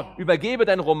to God. Übergebe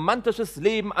dein romantisches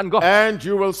Leben an Gott. And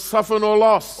you will suffer no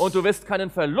loss. Und du wirst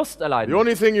keinen Verlust The erleiden.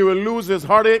 only thing you will lose is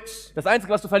heartaches Das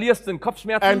Einzige, was du verlierst, sind and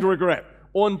Kopfschmerzen regret.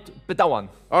 und Bedauern.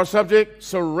 Our subject,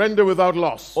 surrender without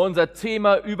loss. Unser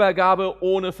Thema Übergabe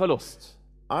ohne Verlust.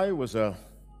 I was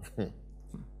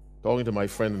talking to my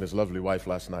friend and his lovely wife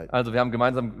last night. Also wir haben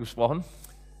gemeinsam gesprochen.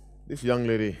 This young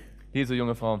lady Diese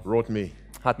junge Frau wrote me.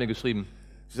 hat mir geschrieben,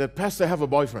 She said, Pastor, I have a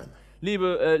boyfriend.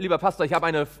 lieber Pastor, ich habe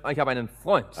einen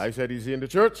Freund. I said, is he in the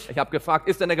church? Ich habe gefragt,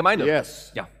 ist er in der Gemeinde?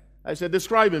 Yes. Ja. I said,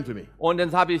 describe him to me. Und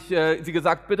dann habe ich sie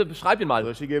gesagt, bitte beschreib ihn So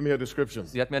mal. she gave me a description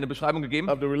Sie hat mir eine Beschreibung gegeben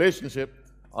of the relationship.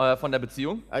 von der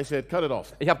Beziehung. I said, cut it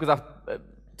off. Ich habe gesagt,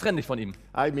 trenn dich von ihm.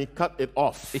 I mean, cut it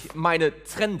off. Ich meine,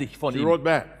 trenn dich von She ihm. wrote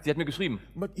back, Sie hat mir geschrieben,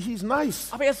 but he's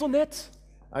nice. aber er ist so nett.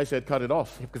 I said, cut it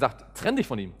off. Ich habe gesagt, trenn dich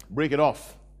von ihm. Break it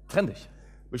off. Trenn dich.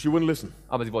 But she wouldn't listen.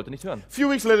 Aber sie wollte nicht hören. A few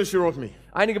weeks later, she wrote me.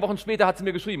 Einige Wochen später hat sie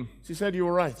mir geschrieben. She said, you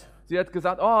were right. Sie hat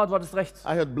gesagt, oh, du hattest recht.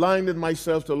 I had blinded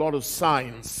myself to a lot of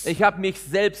signs Ich habe mich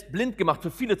selbst blind gemacht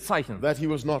für viele Zeichen, that he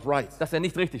was not right. dass er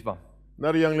nicht richtig war.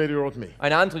 Another young lady wrote me.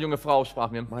 Eine andere junge Frau sprach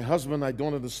mir, My husband, I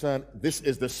don't understand. This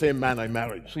is the same man I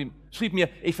married. schrieb mir,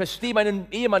 ich verstehe meinen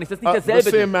Ehemann nicht, das ist nicht The derselbe,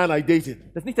 same man I dated.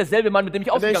 das ist nicht derselbe Mann, mit dem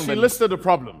ich And then ausgegangen she bin. listed the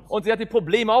problems. Und sie hat die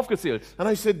Probleme aufgezählt. And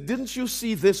I said, didn't you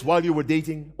see this while you were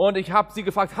dating? Und ich habe sie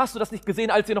gefragt, hast du das nicht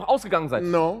gesehen, als ihr noch ausgegangen seid?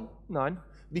 No, Nein,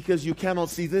 because you cannot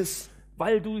see this.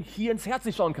 weil du hier ins Herz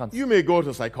nicht schauen kannst. You may go to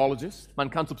a psychologist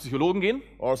Man kann zu Psychologen gehen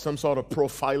or some sort of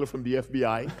profiler from the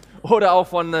FBI oder auch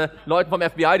von Leuten vom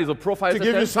FBI, die so to Profiles give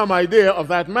you erstellen, some idea of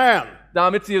that man.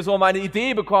 damit sie so mal eine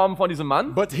Idee bekommen von diesem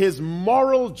Mann. But his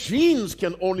moral genes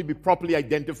can only be properly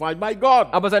identified by God.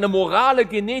 Aber seine morale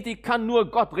Genetik kann nur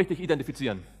Gott richtig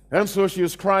identifizieren. And so she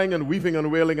is crying and weeping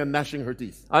and wailing and gnashing her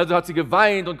teeth. Also hat sie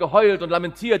geweint und geheult und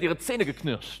lamentiert, ihre Zähne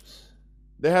geknirscht.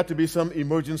 There had to be some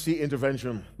emergency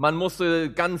intervention. Man musste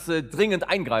ganz dringend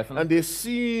eingreifen. And there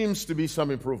seems to be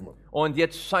some improvement. Und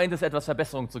jetzt scheint es etwas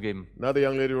Verbesserung zu geben. Another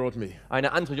young lady wrote me.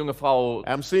 Eine andere junge Frau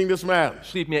I'm seeing this man.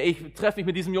 schrieb mir, ich treffe mich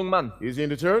mit diesem jungen Mann. Is he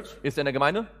in the church? Ist er in der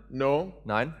Gemeinde? No.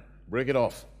 Nein. Break it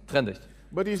off. Trenn dich.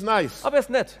 But he's nice. Aber er ist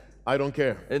nett. I don't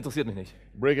care. Er interessiert mich nicht.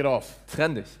 Break it off.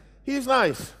 Trenn dich. He's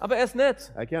nice. Aber er ist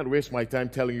nett. I can't waste my time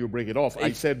telling you break it off.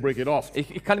 I said break it off.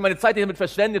 Ich kann meine Zeit nicht damit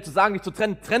verschwenden, dir zu sagen, dich zu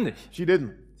trennen. Trenn dich. She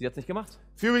didn't. Sie hat es nicht gemacht.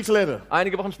 A few weeks later,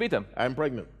 Einige Wochen später. I'm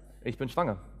pregnant. Ich bin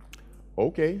schwanger.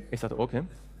 Okay. Ich sagte, okay.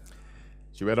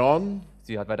 She went on.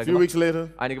 Sie hat A few weitergemacht. weeks later,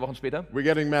 Einige Wochen später. we're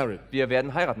getting married. Wir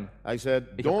werden heiraten. I said,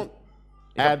 don't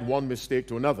add one mistake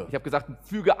to another Ich habe gesagt,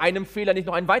 füge einem Fehler nicht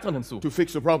noch einen weiteren hinzu, to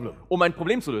fix the problem. um ein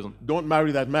Problem zu lösen. Don't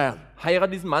marry that man.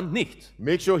 Heirate diesen Mann nicht.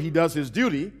 Make sure he does his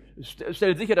duty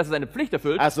Stell sicher, dass er seine Pflicht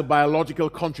erfüllt, as a biological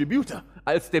contributor,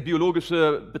 als der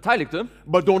biologische Beteiligte,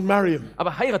 but don't marry him.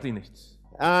 aber heirate ihn nicht.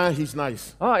 Ah, he's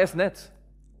nice. Ah, er ist nett.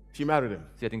 She married him.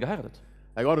 Sie hat ihn geheiratet.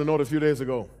 I got a note a few days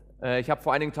ago. Ich habe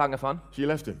vor einigen Tagen erfahren, She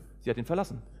left him. sie hat ihn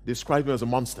verlassen. Described him as a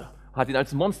monster. Hat ihn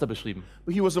als Monster beschrieben.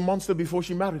 But he was a monster before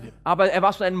she married him. Aber er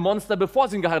war schon ein Monster, bevor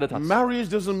sie ihn geheiratet hat. Marriage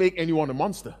doesn't make anyone a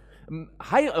monster.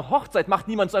 Hochzeit macht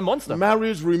niemand zu einem Monster.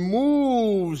 Marriage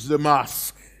removes the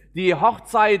mask Die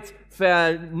Hochzeit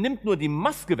vernimmt nur die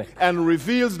Maske weg and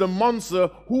reveals the monster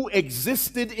who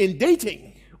existed in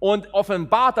dating. und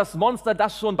offenbart das Monster,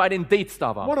 das schon bei den Dates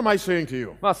da war. What am I saying to you?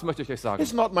 Was möchte ich euch sagen?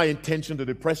 It's not my intention to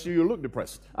depress you. You look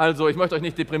depressed. Also, ich möchte euch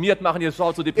nicht deprimiert machen, ihr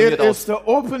schaut so It deprimiert is aus. to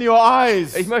open your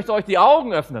eyes. Ich möchte euch die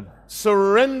Augen öffnen.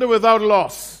 Surrender without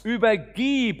loss.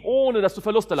 Übergib, ohne dass du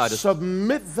Verluste leidest.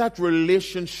 Submit that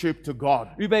relationship to God.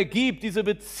 Übergib diese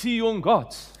Beziehung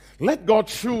Gott. Let God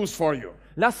choose for you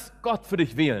Lass Gott für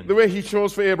dich wählen. the way He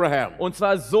chose for Abraham, Und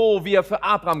zwar so, wie er für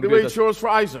Abraham the way He gewählt hat, chose for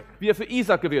Isaac, wie er für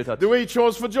Isaac gewählt hat, the way He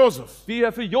chose for Joseph, wie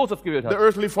er für Josef gewählt the hat,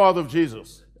 earthly father of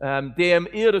Jesus. dem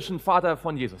irdischen Vater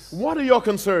von Jesus. What are your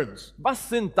concerns? Was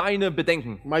sind deine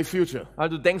Bedenken? My future.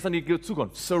 Also du denkst an die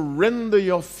Zukunft. Surrender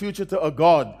your future to a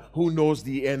God who knows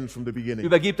the end from the beginning.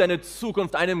 Übergib deine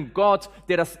Zukunft einem Gott,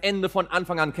 der das Ende von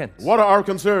Anfang an kennt. What are our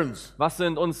concerns? Was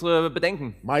sind unsere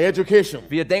Bedenken? My education.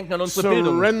 Wir denken an unsere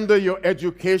Bildung. Surrender your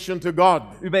education to God,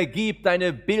 Übergib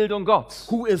deine Bildung Gott,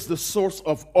 who is the source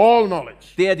of all knowledge,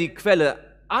 der die Quelle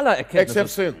aller Erkenntnis except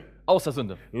ist, sin. außer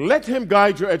Sünde. Let Him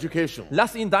guide your education,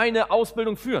 Lass ihn deine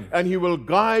Ausbildung führen. and He will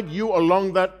guide you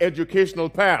along that educational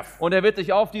path Und er wird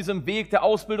dich auf diesem Weg der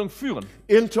Ausbildung führen.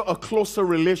 into a closer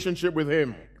relationship with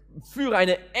Him. Führe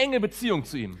eine enge Beziehung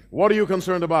zu ihm. What are you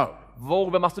concerned about?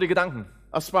 Worüber machst du dir Gedanken?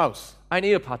 A spouse. Ein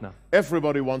Ehepartner.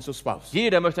 Everybody wants a spouse.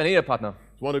 Jeder möchte einen Ehepartner.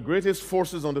 It's one of the greatest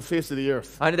forces on the face of the earth.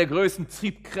 Eine der größten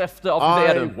Triebkräfte auf dieser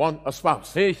I Erde. want a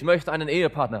spouse. Ich möchte einen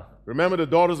Ehepartner. Remember the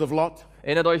daughters of Lot?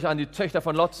 Erinnert euch an die Töchter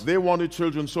von Lot. They wanted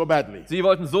children so badly. Sie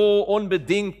wollten so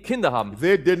unbedingt Kinder haben.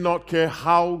 They did not care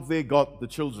how they got the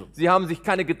children. Sie haben sich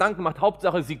keine Gedanken gemacht.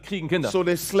 Hauptsache, sie kriegen Kinder. So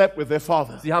they slept with their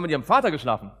father. Sie haben mit ihrem Vater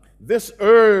geschlafen. This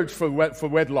urge for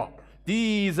wedlock,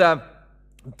 Dieser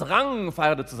Drang,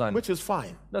 verheiratet zu sein, which is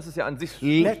fine. das ist ja an sich gut.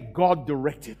 Let God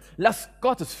direct it. Lass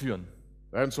Gott es führen.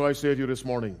 And so I say to you this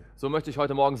morning, So möchte ich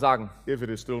heute Morgen sagen, if it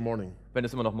is still morning, wenn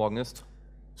es immer noch morgen ist,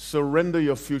 surrender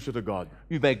your future to God.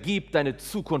 übergib deine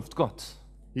Zukunft Gott.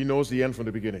 He knows the end from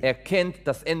the beginning. Er kennt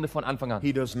das Ende von Anfang an.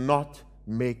 He does not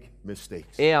make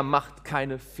mistakes. Er macht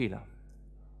keine Fehler.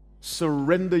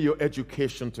 Surrender your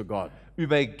education to God.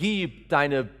 Übergib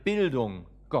deine Bildung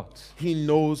Gott. He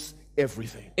knows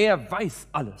everything. Er weiß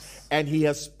alles. And He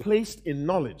has placed in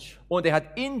knowledge Und er hat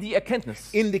in die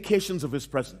Erkenntnis indications of His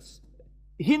presence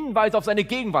Hinweise auf seine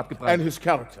Gegenwart and gebracht His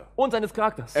character und seines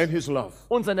Charakters and His love.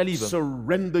 und seiner Liebe.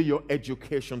 Surrender your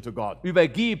education to God.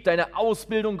 Übergib deine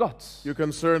Ausbildung Gott. You're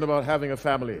concerned about having a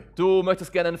family. Du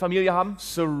möchtest gerne eine Familie haben?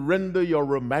 Surrender your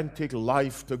romantic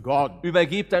life to God.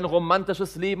 Übergib dein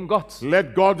romantisches Leben Gott.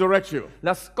 Let God direct you.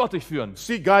 Lass Gott dich führen.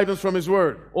 Seek guidance from His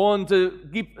Word. Und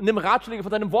nimm Ratschläge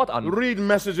von deinem Wort an. Read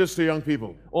messages to young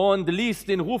people. Und lies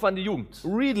den Ruf an die Jugend.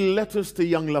 Read letters to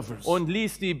young lovers. Und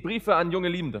lies die Briefe an junge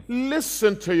Liebende.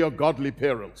 Listen to your godly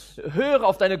parents. Höre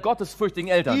auf deine gottesfürchtigen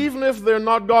Eltern. Even if they're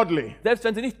not godly, Selbst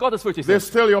wenn sie nicht gottesfürchtig they're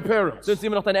sind, still your parents. sind sie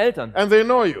immer noch deine Eltern. And they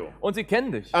know you. Und sie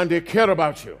kennen dich. And they care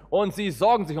about you. Und sie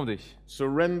sorgen sich um dich.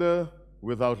 Surrender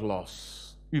without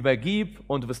loss. Übergib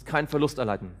und du wirst keinen Verlust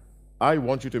erleiden. I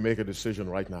want you to make a decision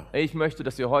right now. Ich möchte,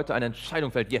 dass ihr heute eine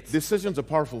Entscheidung fällt. Jetzt. Decisions are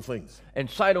powerful things.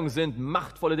 Entscheidungen sind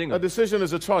machtvolle A Dinge. decision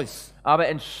is a choice. Aber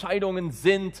Entscheidungen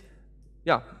sind,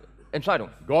 ja,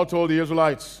 Entscheidungen. God told the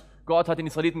Israelites, Gott hat den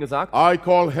Israeliten gesagt, I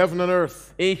call heaven and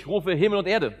earth ich rufe Himmel und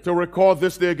Erde to record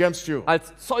this day against you,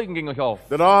 als Zeugen gegen euch auf,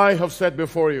 that I have set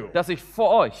before you dass ich vor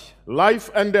euch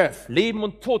life and death, Leben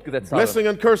und Tod gesetzt habe, blessing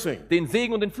and cursing. den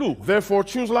Segen und den Fluch. Therefore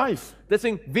choose life.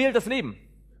 Deswegen wählt das Leben.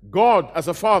 God as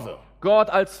a father Gott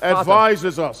als Vater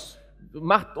advises us,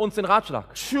 macht uns den Ratschlag.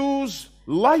 choose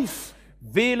life,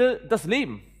 Wähle das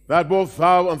Leben, that both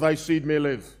thou and thy seed may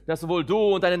live. dass sowohl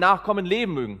du und deine Nachkommen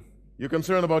leben mögen. You're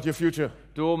concerned about your future.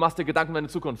 Du machst dir Gedanken über deine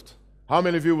Zukunft. How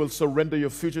many of you will surrender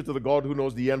your future to the God who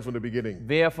knows the end from the beginning?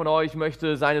 Wer von euch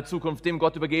möchte seine Zukunft dem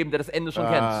Gott übergeben, der das Ende schon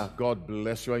kennt? God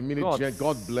bless you. I mean it,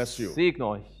 God bless you. Segne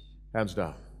euch. Hands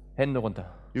down. Hände runter.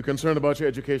 You're concerned about your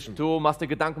education. Du machst dir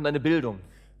Gedanken um deine Bildung.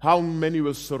 How many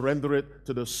will surrender it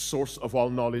to the source of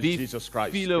all knowledge, Wie Jesus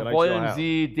Christ? viele Can I show wollen how?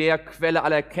 sie der Quelle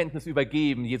aller Erkenntnis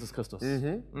übergeben, Jesus Christus?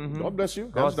 God bless you.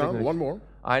 Gott Hands down. segne dich. One more.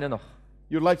 Eine noch.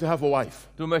 You'd like to have a wife.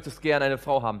 Du möchtest gerne eine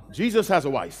Frau haben. Jesus has a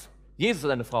wife Jesus ist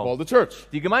eine Frau. called the church.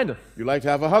 Die Gemeinde. You like to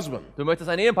have a husband. Du möchtest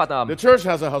einen Ehepartner haben. The church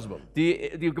has a husband. Die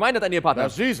Gemeinde hat einen Ehepartner.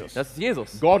 That's Jesus. Das ist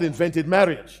Jesus. God invented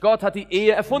marriage. Gott hat die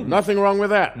Ehe erfunden. Nothing wrong with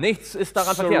that. Nichts ist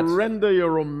daran verkehrt. Surrender your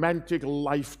romantic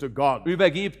life to God,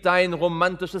 Übergib dein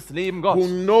romantisches Leben Gott, who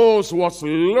knows what's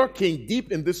lurking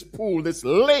deep in this pool, this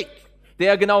lake.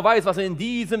 der genau weiß, was in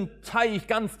diesem Teich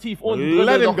ganz tief unten Let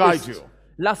drin him noch guide ist. you.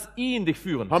 Lass ihn dich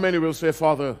führen. How many will say,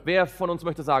 Father, Wer von uns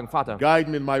möchte sagen, Vater, guide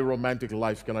me in my romantic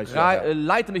life? Can I share that?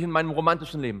 leite mich in meinem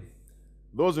romantischen Leben.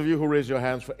 Those of you who raise your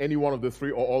hands for any one of the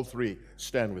three or all three,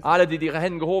 stand with me. Alle, die ihre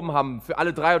Hände gehoben haben, für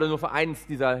alle drei oder nur für eins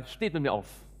dieser, steht mit mir auf.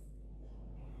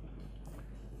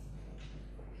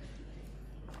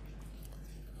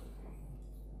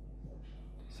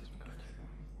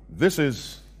 This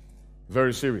is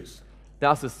very serious.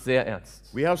 Das ist sehr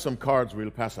ernst. We have some cards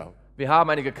we'll pass out. Wir haben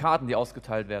einige Karten, die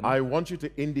ausgeteilt werden. I want you to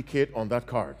indicate on that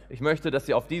card Ich möchte, dass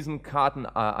ihr auf diesen Karten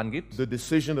angebt, the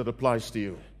decision that applies to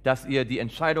you. dass ihr die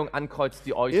Entscheidung ankreuzt,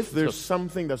 die euch If there's trifft.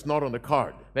 something that's not on the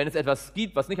card Wenn es etwas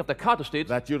gibt, was nicht auf der Karte steht,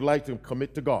 that you'd like to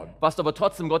commit to God, was du aber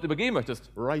trotzdem Gott übergeben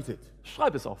möchtest, write it.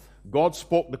 schreib es auf. God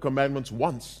spoke the commandments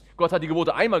once. Gott hat die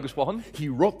Gebote einmal gesprochen, He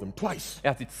wrote them twice.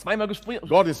 er hat sie zweimal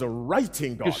God is a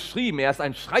writing God. geschrieben, er ist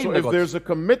ein So schreibender if Gott. there's a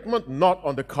commitment not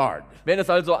on the card, Wenn es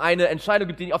also eine Entscheidung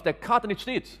gibt, die auf der Karte nicht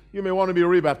steht, you may want to be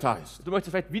rebaptized. du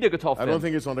möchtest vielleicht wieder getauft I don't werden.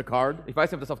 think it's on the card. Ich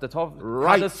weiß nicht, ob das auf der Karte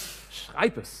Right. ist.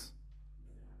 Schreib es.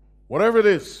 Whatever it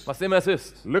is, Was immer es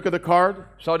ist. look at the card.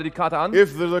 Schau dir die Karte an.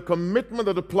 If there's a commitment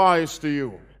that applies to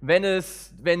you, Wenn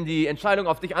die Entscheidung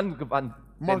auf dich angewandt werden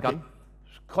Mark kann,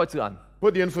 kreuze sie an.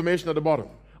 put the information at the bottom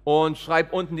Und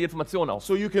schreib unten die Informationen auf,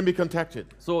 so you can be contacted.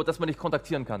 so dass man dich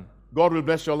kontaktieren kann. God will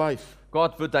bless your life.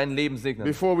 Gott wird dein Leben segnen.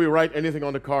 Before we write anything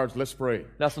on the cards, let's pray.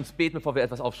 Lass uns beten, bevor wir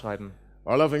etwas aufschreiben.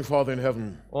 Our loving Father in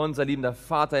heaven, Unser liebender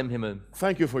Vater im Himmel,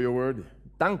 thank you for your word.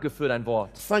 danke für dein Wort.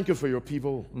 Thank you for your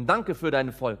people. Und danke für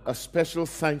dein Volk. A special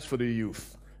thanks for the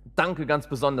youth. Danke ganz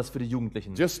besonders für die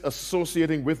Jugendlichen. Just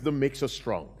associating with them makes us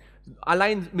strong.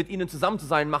 Allein mit ihnen zusammen zu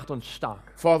sein, macht uns stark.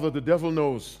 Father, the devil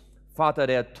knows Vater,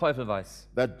 der Teufel weiß,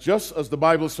 that just as the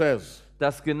Bible says,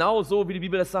 dass genau so, wie die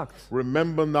Bibel es sagt,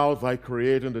 remember now thy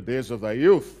Creator in the days of thy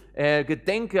youth,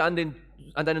 gedenke an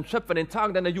deinen Schöpfer in den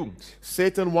Tagen deiner Jugend.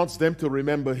 Satan wants them to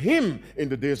remember him in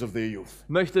the days of their youth.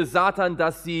 Möchte Satan,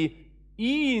 dass sie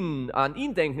an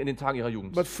ihn denken in den Tagen ihrer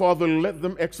Jugend. But Father, let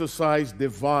them exercise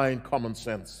divine common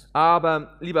sense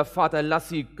Aber, lieber Vater, lass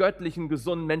sie göttlichen,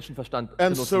 gesunden Menschenverstand and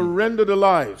benutzen surrender their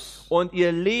lives und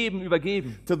ihr Leben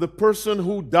übergeben. to the person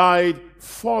who died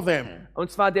for them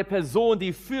Und zwar der Person,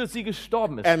 die für sie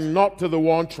gestorben ist. and not to the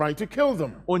one trying to kill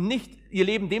them. Und nicht ihr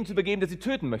Leben dem zu übergeben, der sie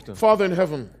töten möchte. Father in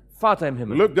heaven, Vater im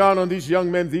Himmel, look down on these young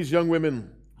men, these young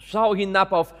women, schau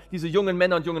hinab auf diese jungen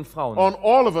Männer und jungen Frauen. on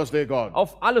all of us, dear God,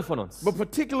 Auf alle von uns. but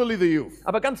particularly the youth.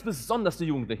 Aber ganz besonders die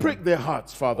Jugendlichen. Prick their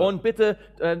hearts, Father, Und bitte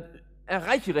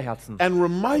erreiche ihre Herzen and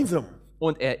remind them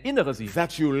und erinnere sie,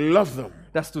 that you love them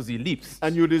dass du sie liebst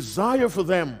and you desire for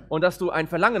them und dass du ein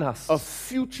Verlangen hast, a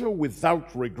future without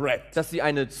regret, dass sie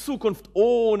eine Zukunft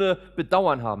ohne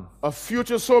Bedauern haben. a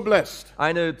future so blessed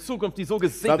Eine Zukunft, die so that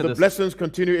gesegnet the ist, blessings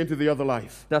continue into the other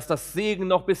life. dass das Segen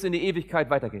noch bis in die Ewigkeit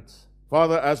weitergeht.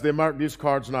 Father, as they mark these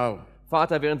cards now,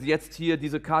 Vater, während sie jetzt hier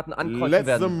diese Karten ankreuzen let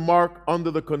werden, them mark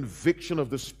under the conviction of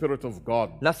the Spirit of God.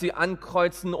 lass sie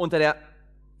ankreuzen unter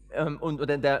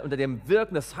dem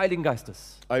Wirken des Heiligen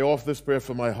Geistes. I offer this prayer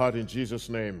from my heart in Jesus'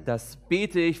 name. Das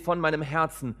bete ich von meinem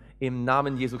Herzen im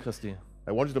Namen Jesu Christi.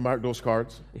 I want you to mark those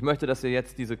cards. Ich möchte, dass ihr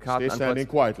jetzt diese Karten Stay standing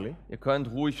ankreuzt. quietly. Ihr könnt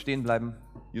ruhig stehen bleiben.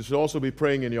 You should also be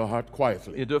praying in your heart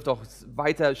quietly. Ihr dürft auch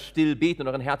weiter still beten in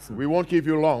euren Herzen. We won't keep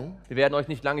you long, Wir werden euch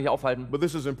nicht lange hier aufhalten, but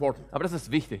this is important. aber das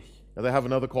ist wichtig. And they have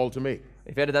another call to make.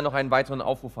 Ich werde dann noch einen weiteren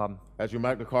Aufruf haben. As you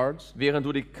mark the cards, Während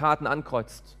du die Karten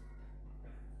ankreuzt,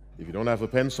 if you don't have a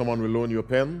pen, someone will loan you a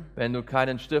pen. wenn du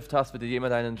keinen Stift hast, wird dir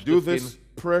jemand einen Do Stift this geben.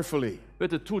 prayerfully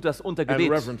Bitte tut das unter and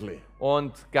Gebet reverently.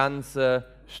 und ganz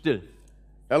still.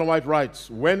 Ellen White writes,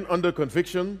 when under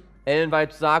conviction, Ellen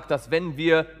White sagt, dass wenn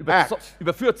wir Act.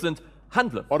 überführt sind,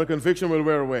 handle. or the conviction will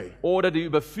wear away. Oder die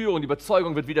Überführung, die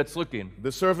Überzeugung wird wieder zurückgehen.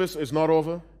 The service is not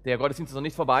over. Der Gottesdienst ist noch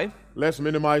nicht vorbei. Let's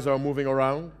minimize our moving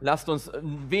around. Lasst uns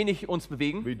ein wenig uns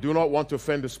bewegen. We do not want to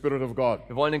offend the Spirit of God.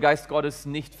 Wir wollen den Geist Gottes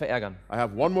nicht verärgern. I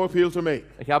have one more appeal to make.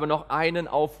 Ich habe noch einen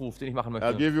Aufruf, den ich machen I'll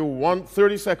möchte. give you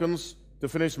 30 seconds to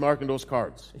finish marking those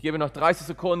cards. Ich gebe noch 30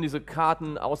 Sekunden, diese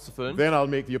Karten auszufüllen. Then I'll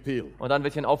make the appeal. Und dann werde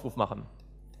ich einen Aufruf machen.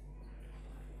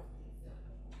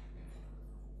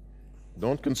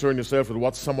 Don't concern yourself with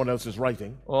what someone else is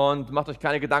writing. Und macht euch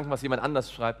keine Gedanken, was jemand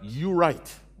anders schreibt. You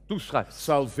write. Du schreibst.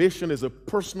 Salvation is a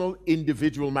personal,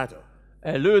 individual matter.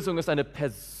 Erlösung ist eine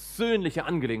persönliche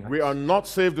Angelegenheit. We are not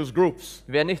saved as groups.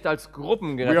 Wir werden nicht als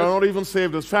Gruppen We are gerettet. not even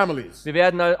saved as families. Wir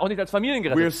werden auch nicht als Familien We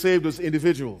are gerettet. saved as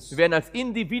individuals. Wir werden als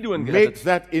Individuen Make gerettet.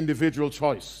 that individual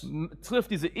choice Triff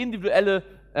diese individuelle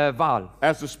Wahl,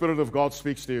 as the Spirit of God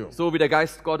speaks to you. so wie der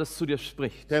Geist Gottes zu dir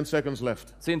spricht. 10 seconds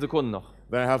left. 10 Sekunden noch.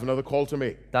 Then I have another call to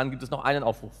make. Dann gibt es noch einen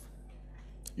Aufruf.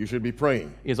 You should be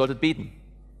praying. Ihr solltet beten.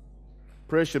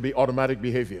 Prayer should be automatic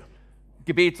behavior.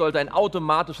 Gebet sollte ein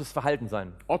automatisches Verhalten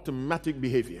sein. Automatic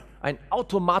behavior. Ein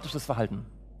automatisches Verhalten.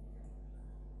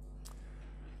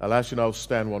 I'll ask you now to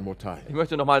stand one more time. Ich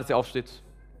möchte nochmal, dass ihr aufsteht.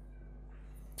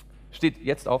 Steht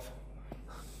jetzt auf.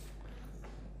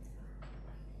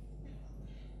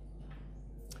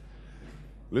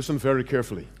 Listen very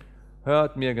carefully.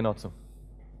 Hört mir genau zu.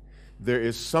 There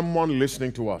is someone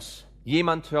listening to us,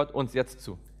 Jemand hört uns jetzt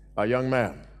zu. a young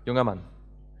man, Junger Mann,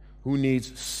 who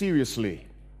needs seriously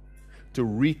to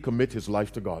recommit his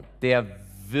life to God. der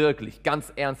wirklich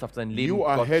ganz ernsthaft sein Leben You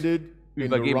are Gott headed in the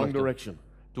übergeben wrong möchte. direction.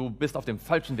 Du bist auf dem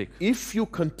falschen Weg. If you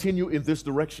continue in this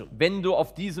direction, Wenn du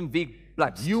auf diesem Weg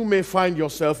bleibst, you may find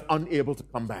yourself unable to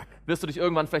come back. wirst du dich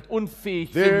irgendwann vielleicht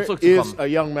unfähig There finden, is zurückzukommen. a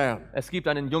young man Es gibt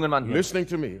einen jungen Mann hier, listening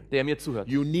to me. der mir zuhört,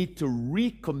 You need to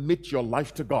recommit your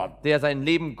life to God. der sein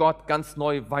Leben Gott ganz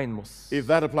neu weihen muss. If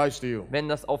that applies to you, Wenn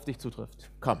das auf dich zutrifft,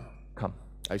 come. komm.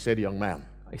 I said young man.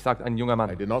 Ich sage ein junger I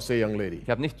Mann. did not say young lady. Ich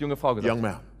habe nicht junge Frau gesagt. Young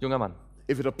man. Junger Mann.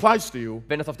 If it applies to you,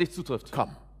 Wenn das auf dich zutrifft,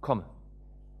 come. komm.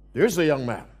 There's a young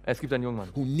man Es gibt einen jungen Mann,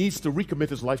 who needs to recommit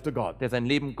his life to God der sein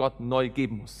Leben Gott neu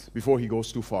geben muss, before he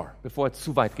goes too far. bevor er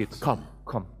zu weit geht. Come.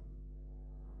 Komm.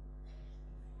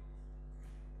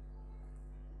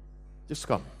 Just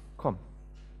come. Komm.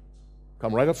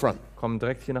 Come right up front. Komm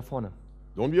direkt hier nach vorne.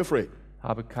 Don't be afraid.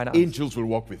 Habe keine Angst. Angels will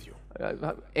walk with you.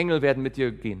 Engel werden mit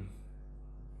dir gehen.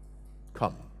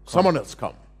 Come. Someone else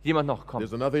come. Jemand noch, komm.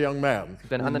 There's another young man einen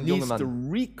who anderen needs jungen to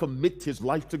recommit his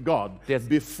life to God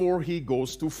before he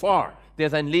goes too far.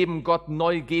 Der sein Leben Gott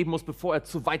neu geben muss, bevor er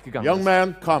zu weit gegangen Young ist.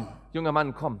 man, come. Junger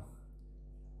Mann, komm.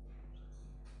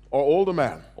 Or older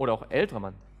man. Oder auch älterer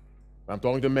Mann. I'm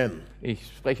talking to men. Ich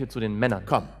spreche zu den Männern.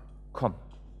 Come. Komm.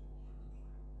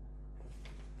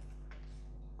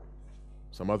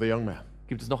 Some other young man.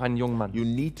 Gibt es noch einen jungen Mann? You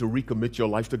need to recommit your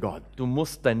life to God Du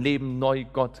musst dein Leben neu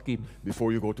Gott geben,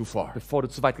 before you go too far. bevor du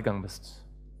zu weit gegangen bist.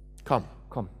 Come.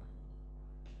 Komm.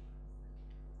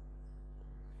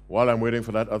 While I'm waiting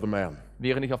for that other man,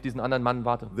 Während ich auf diesen anderen Mann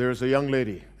warte. there's a young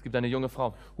lady Es gibt eine junge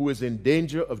Frau, who is in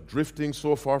danger of drifting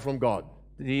so far from God,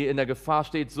 die in der Gefahr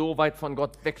steht, so weit von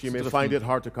Gott she may find wegzudriften, it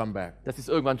hard to come back. dass sie es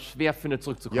irgendwann schwer findet, Young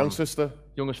zurückzukommen. sister,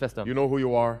 Junge Schwester, you know who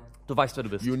you are. du weißt, wer du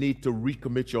bist. You need to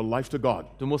recommit your life to God.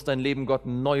 Du musst dein Leben Gott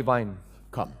neu weihen.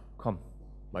 Come. Komm,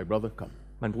 My brother, come.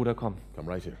 mein Bruder, komm. Come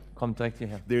right here. Komm direkt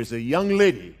hierher. There's a young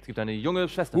lady Es gibt eine junge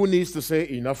Schwester, who needs to say,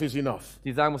 enough is enough.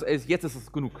 die sagen muss, ey, jetzt ist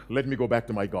es genug. Let me go back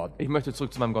to my God. Ich möchte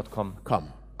zurück zu meinem Gott kommen. Come.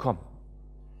 Komm,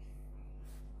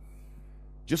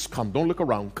 Just come. Don't look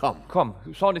around. Come. komm,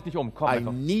 schau dich nicht um, komm I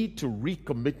einfach. need to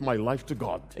recommit my life to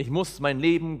God Ich muss mein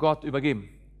Leben Gott übergeben,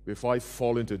 before I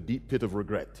fall into a deep pit of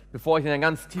regret. bevor ich in ein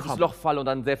ganz tiefes Komm. Loch falle und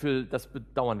dann sehr viel das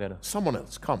bedauern werde. Someone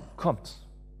else, come. Kommt,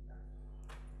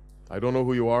 I don't know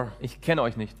who you are. ich kenne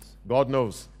euch nicht. God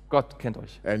knows, Gott kennt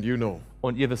euch and you know.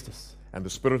 und ihr wisst es. And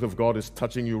the Spirit of God is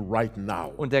touching you right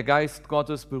now. Und der Geist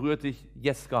Gottes berührt dich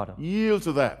jetzt gerade. Yield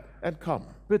to that and come.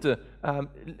 Bitte,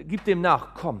 gib dem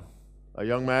nach, komm. A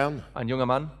young man Ein junger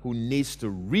Mann, who needs to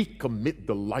recommit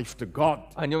the life to God.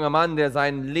 ein junger Mann, der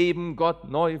sein Leben Gott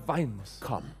neu weihen muss.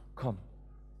 Come. Komm.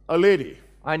 A lady,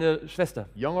 Eine Schwester,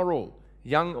 young or old.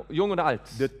 jung oder alt.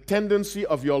 The tendency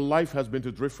of your life has been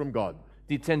to drift from God.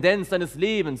 Die Tendenz deines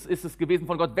Lebens ist es gewesen,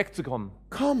 von Gott wegzukommen.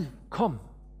 Come. Komm,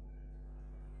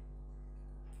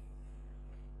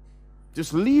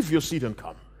 Just leave your seat and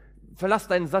come. verlass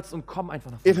deinen Satz und komm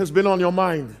einfach nach It vorne. has been on your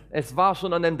mind. Es war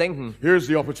schon an deinem Denken. Here's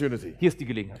the opportunity. Hier ist die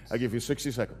Gelegenheit. I give you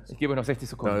 60 seconds. Ich gebe euch noch 60 Now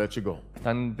Sekunden. let you go.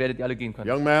 Dann werdet ihr alle gehen können.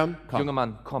 Young man, come. Junger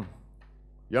Mann, komm.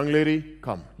 Young lady,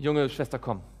 come. Junge Schwester,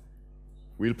 komm.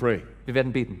 We'll pray. Wir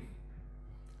werden beten.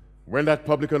 When that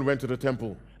publican went to the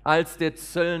temple, als der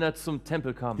Zöllner zum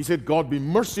Tempel kam. He said, God, be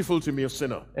merciful to me, a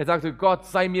sinner. Er sagte, Gott,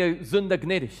 sei mir Sünder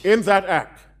gnädig. In that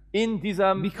act, In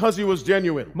diesem because he was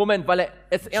genuine, Moment, weil er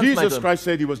es ernst Jesus meinte, Christ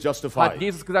said he was hat justified,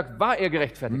 Jesus gesagt, war er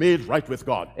gerechtfertigt. made right with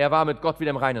God. Er war mit Gott wieder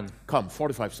im Reinen. Come,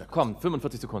 45 seconds. Komm,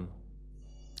 45 Sekunden.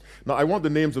 Now, I want the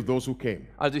names of those who came.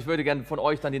 Also ich würde gerne von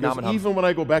euch dann die Namen Because haben, even when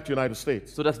I go back to the United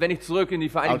States, sodass wenn ich zurück in die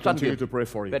I'll Vereinigten Staaten continue to gehe, pray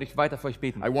for you. werde ich weiter für euch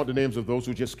beten. I want the names of those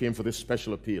who just came for this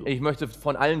special appeal. Ich möchte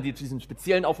von allen, die zu diesem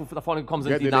speziellen Aufruf nach vorne gekommen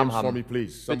sind, Get die their Namen names for me, haben.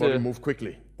 please. Somebody Bitte. move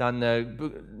quickly. Dann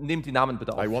nehmt die Namen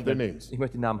bitte auf. I want their names. Ich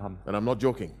möchte die Namen haben. And I'm not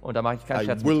joking. Und da mache ich keinen I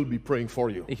Scherz mit. will be praying for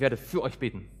you. Ich werde für euch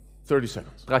beten. 30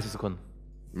 seconds. 30 Sekunden.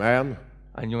 Man,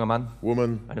 Ein junger Mann,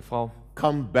 woman, eine Frau,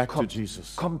 come back to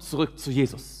Jesus. kommt zurück zu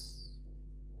Jesus.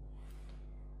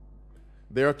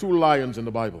 There are two lions in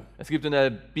the Bible. Es gibt in der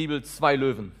Bibel 2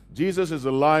 Löwen. Jesus is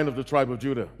the lion of the tribe of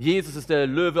Judah. Jesus ist der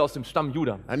Löwe aus dem Stamm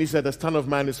Juda. And he said, the Son of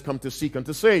Man is come to seek and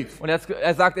to save. Und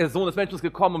er sagt, der Sohn des Menschen ist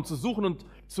gekommen, um zu suchen und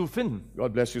zu finden.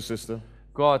 God bless you, sister.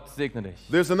 Gott segne dich.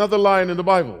 There's another lion in the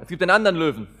Bible. Es gibt einen anderen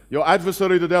Löwen. Your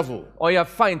adversary, the devil, Euer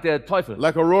Feind, der Teufel,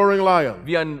 like a roaring lion,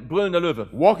 wie ein brüllender Löwe,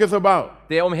 walketh about,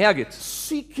 der umhergeht,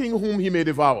 seeking whom he may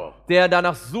devour. der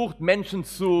danach sucht, Menschen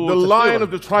zu The lion of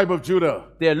zerstören. the tribe of Judah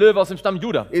Der Löwe aus dem Stamm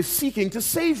Juda, is seeking to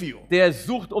save you. der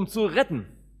sucht, um zu retten.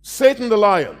 Satan, the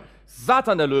lion,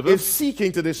 Satan, der Löwe, is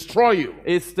seeking to destroy you.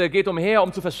 geht umher,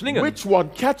 um zu verschlingen. Which one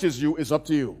catches you is up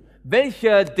to you.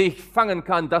 Welcher dich fangen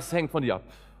kann, das hängt von dir ab.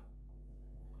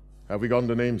 Have we gotten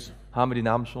the names? Haben wir die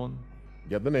Namen schon?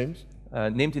 Get the names.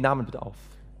 Nehmt die Namen bitte auf.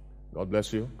 God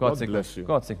bless you. Gott God segne bless dich. you.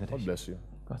 Gott segne God dich. bless you.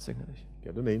 Gott segne dich.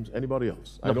 Get the names. Anybody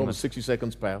else? I Noch know jemand? the 60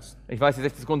 seconds passed. Ich weiß, die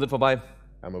 60 Sekunden sind vorbei.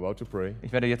 I'm about to pray.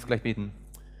 Ich werde jetzt gleich beten.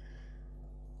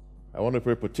 I want to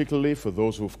pray particularly for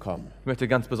those who've come. Ich möchte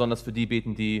ganz besonders für die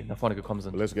beten, die nach vorne gekommen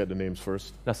But sind. let's get the names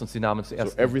first. Lasst uns die Namen So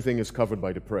zuerst, everything is covered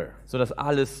by the prayer. sodass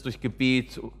alles durch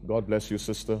Gebet. God bless you,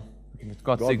 sister.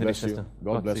 Gott God segne dich, bless you. Schwester.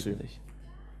 God Gott bless segne you. dich.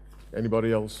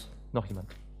 Anybody else? Noch jemand.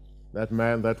 That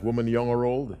man, that woman, young or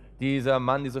old. Dieser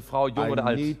Mann, diese Frau, jung oder I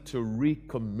alt. need to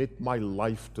recommit my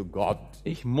life to God.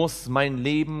 Ich muss mein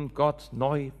Leben Gott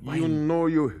neu You weihen. know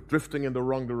you're drifting in the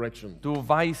wrong direction. Du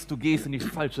weißt, du gehst in die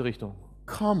falsche Richtung.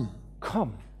 Come.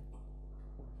 Komm,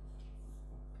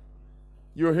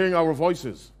 You're hearing our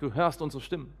voices. du hörst unsere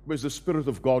Stimmen. But it's the Spirit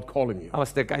of God calling you. Aber es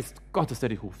ist der Geist Gottes, der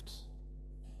dich ruft.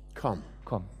 Come.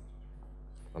 Komm,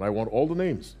 And I want all the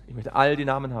names ich möchte all die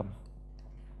Namen haben,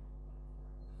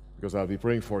 because I'll be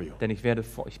praying for you. denn ich werde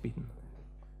für euch beten.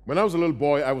 When I was a little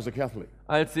boy, I was a Catholic.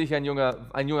 Als ich ein junger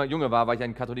Junge war, war ich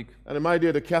ein Katholik. And in my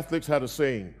day, the Catholics had a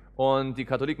saying, Und die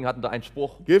Katholiken hatten da einen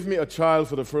Spruch. give me a child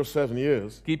for the first 7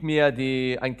 years, Gib mir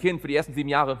ein Kind für die ersten 7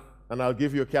 Jahre and I'll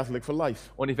give you a Catholic for life.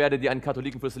 und ich werde dir einen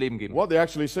Katholiken fürs Leben geben. What they're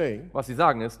actually saying, Was sie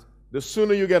sagen ist, the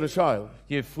sooner you get a child,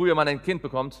 je früher man ein Kind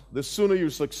bekommt, the sooner you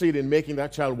succeed in making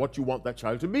that child what you want that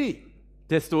child to be.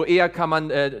 desto eher kann man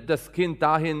das Kind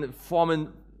dahin formen,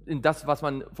 in das, was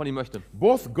man von ihm möchte.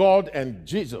 Both God and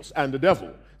Jesus and the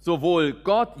devil, Sowohl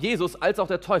Gott, Jesus, als auch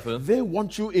der Teufel they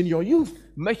want you in your youth.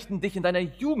 möchten dich in deiner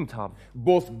Jugend haben.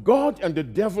 Both God and the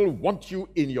devil want you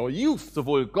in your youth.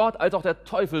 Sowohl Gott als auch der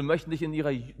Teufel möchten dich in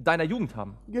deiner Jugend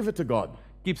haben. Give it to God.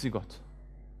 Gib sie Gott.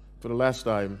 For the last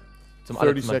time, Zum 30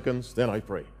 allerletzten Mal. seconds, then I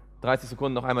pray. 30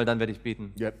 Sekunden noch einmal, dann werde ich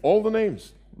beten. Get all the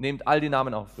names, Nehmt all die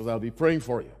Namen auf. because I'll be praying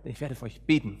for you. Ich werde für euch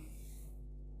beten.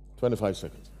 25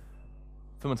 seconds.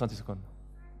 25 Sekunden.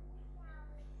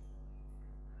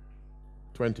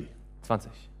 20.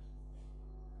 20.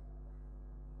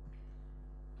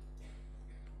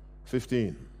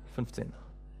 15. 15.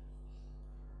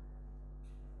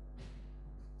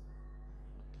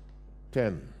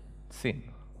 10. 10.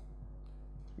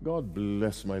 God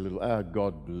bless my little,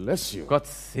 God bless you. Gott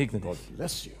segne God dich.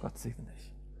 bless you. Gott segne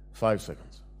dich. 5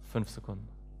 seconds. 5 Sekunden.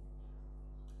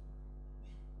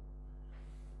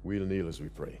 We'll kneel as we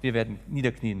pray. Wir werden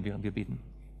niederknien, während wir beten.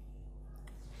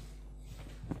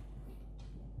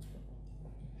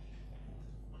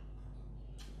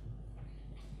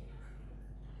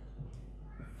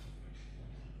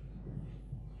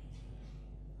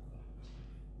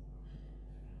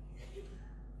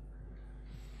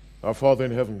 Our Father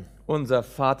in heaven, Unser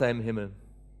Vater im Himmel,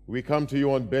 we come to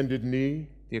you on bended knee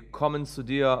wir kommen zu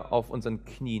dir auf unseren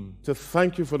Knien, to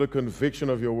thank you for the conviction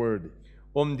of your word.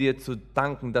 um dir zu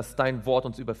danken, dass dein Wort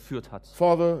uns überführt hat.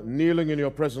 Father, kneeling in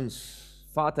your presence,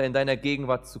 Vater, in deiner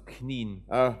Gegenwart zu knien,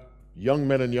 young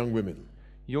men and young women,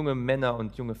 junge Männer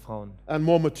und junge Frauen and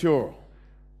more mature.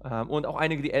 und auch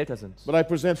einige, die älter sind. But I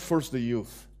present first the youth.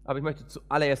 Aber ich möchte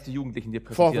zuallererst die Jugendlichen dir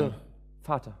präsentieren.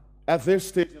 Vater, At their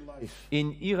stage in life,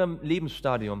 in ihrem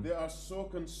Lebensstadium they are so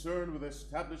concerned with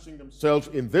establishing themselves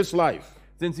in this life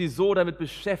sind sie so damit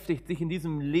beschäftigt, sich in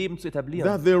diesem Leben zu etablieren,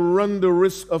 that they run the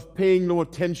risk of paying no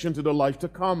attention to the life to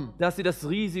come. dass sie das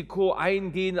Risiko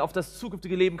eingehen, auf das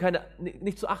zukünftige Leben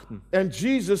nicht zu achten. And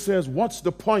Jesus says, what's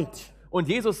the point Und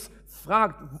Jesus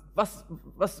fragt,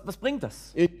 was bringt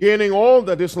das, in gaining all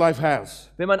that this life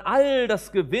has wenn man all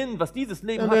das gewinnt, was dieses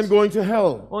Leben and then hat, going to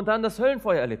hell? und dann das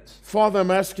Höllenfeuer erlebt? Father,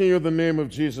 I'm asking you in the name of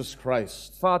Jesus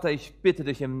Christ. Vater, ich bitte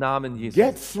dich im Namen Jesu,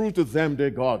 Get through to them,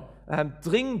 dear God,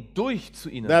 dring durch zu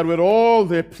ihnen, that with all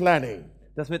their planning,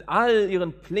 dass mit all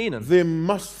ihren Plänen they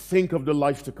must think of the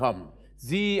life to come.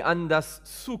 sie an das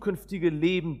zukünftige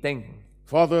Leben denken.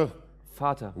 Father,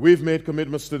 Vater, we've made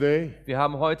commitments today. wir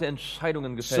haben heute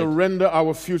Entscheidungen gefällt, Surrender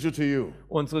our future to you.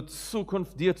 unsere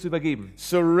Zukunft dir zu übergeben,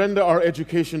 Surrender our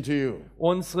education to you.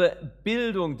 unsere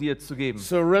Bildung dir zu geben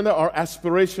Surrender our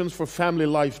aspirations for family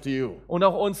life to you, und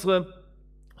auch unsere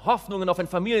Hoffnungen auf ein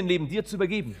Familienleben dir zu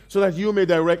übergeben, so that you may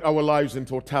direct our lives in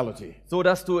totality. so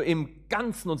dass du im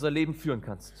Ganzen unser Leben führen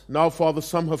kannst. Now, Father,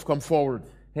 some have come forward,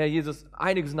 Herr Jesus,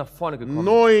 einige sind nach vorne gekommen.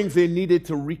 knowing they needed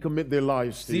to recommit their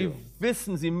lives to Sie you.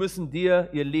 wissen, sie müssen dir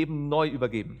ihr Leben neu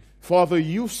übergeben. Father,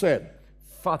 you said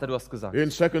Vater, du hast gesagt, in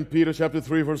 2 Peter chapter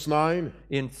 3, verse 9,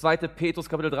 in 2. Petrus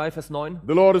Kapitel 3, Vers 9,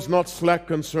 the Lord is not slack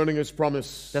concerning his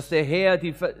promise, dass der Herr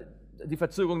die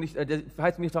Verzögerung nicht, die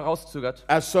Verheißung nicht herauszögert,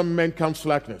 as some men count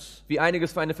slackness, wie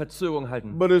einiges für eine Verzögerung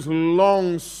halten. but is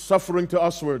long suffering to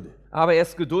usward, Aber er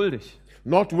ist geduldig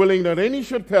not willing that any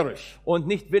should perish, und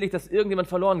nicht willig, dass irgendjemand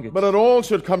verloren geht, but that all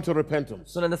should come to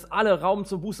repentance. sondern dass alle Raum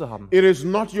zur Buße haben. It is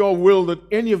not your will that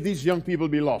any of these young people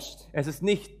be lost, Es ist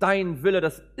nicht dein Wille,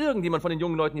 dass irgendjemand von den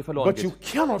jungen Leuten hier verloren but you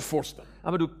geht. cannot force them.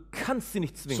 Aber du kannst sie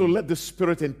nicht So zwingen. let the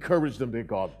Spirit encourage them, dear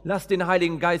God. Lass den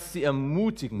Heiligen Geist sie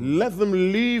ermutigen. Let them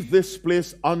leave this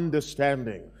place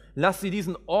understanding Lass sie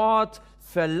diesen Ort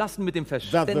verlassen mit dem that the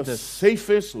Verständnis,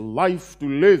 safest life to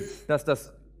live dass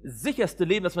das sicherste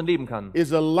Leben, das man leben kann,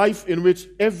 is a life in which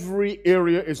every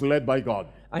area is led by God.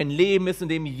 ein Leben ist, in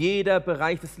dem jeder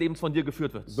Bereich des Lebens von dir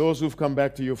geführt wird. Those who've come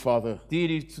back to you, Father,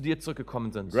 Die zu dir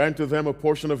zurückgekommen sind. grant to them a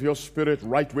portion of your Spirit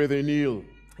right where they kneel.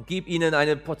 Gib ihnen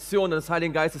eine Portion des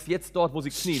Heiligen Geistes jetzt dort, wo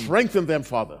sie knien. Strengthen them,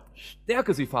 Father.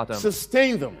 Stärke sie, Vater.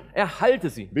 Sustain them,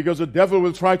 Erhalte sie. because the devil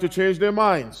will try to change their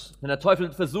minds. Denn der Teufel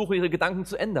wird versuchen, ihre Gedanken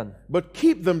zu ändern. But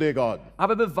keep them, dear God.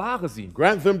 Aber bewahre sie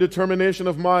Grant them determination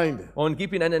of mind und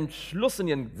gib ihnen einen Entschluss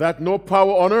in that no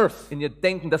power on earth ihr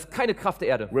Denken, dass keine Kraft der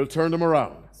Erde will turn them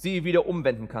around. sie wieder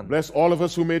umwenden kann. Bless all of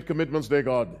us who made commitments, dear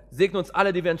God. Segne uns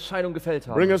alle, die wir Entscheidungen gefällt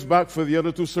Bring haben. us back for the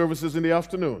other two services in the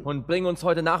afternoon. Und bring uns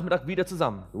heute Nachmittag wieder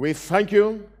zusammen. We thank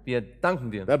you Wir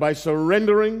danken dir, that by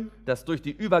surrendering, dass durch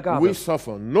die we Übergabe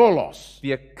suffer no loss.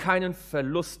 wir keinen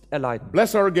Verlust erleiden.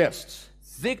 Bless our guests.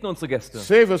 Segne unsere Gäste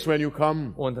Save us when you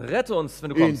come. und rette uns,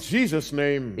 wenn du In kommst. Jesus'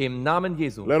 name. Im Namen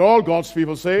Jesu. Let all God's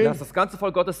people say, Lass das ganze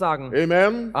Volk Gottes sagen.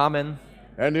 Amen Amen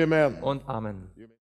and amen. und Amen.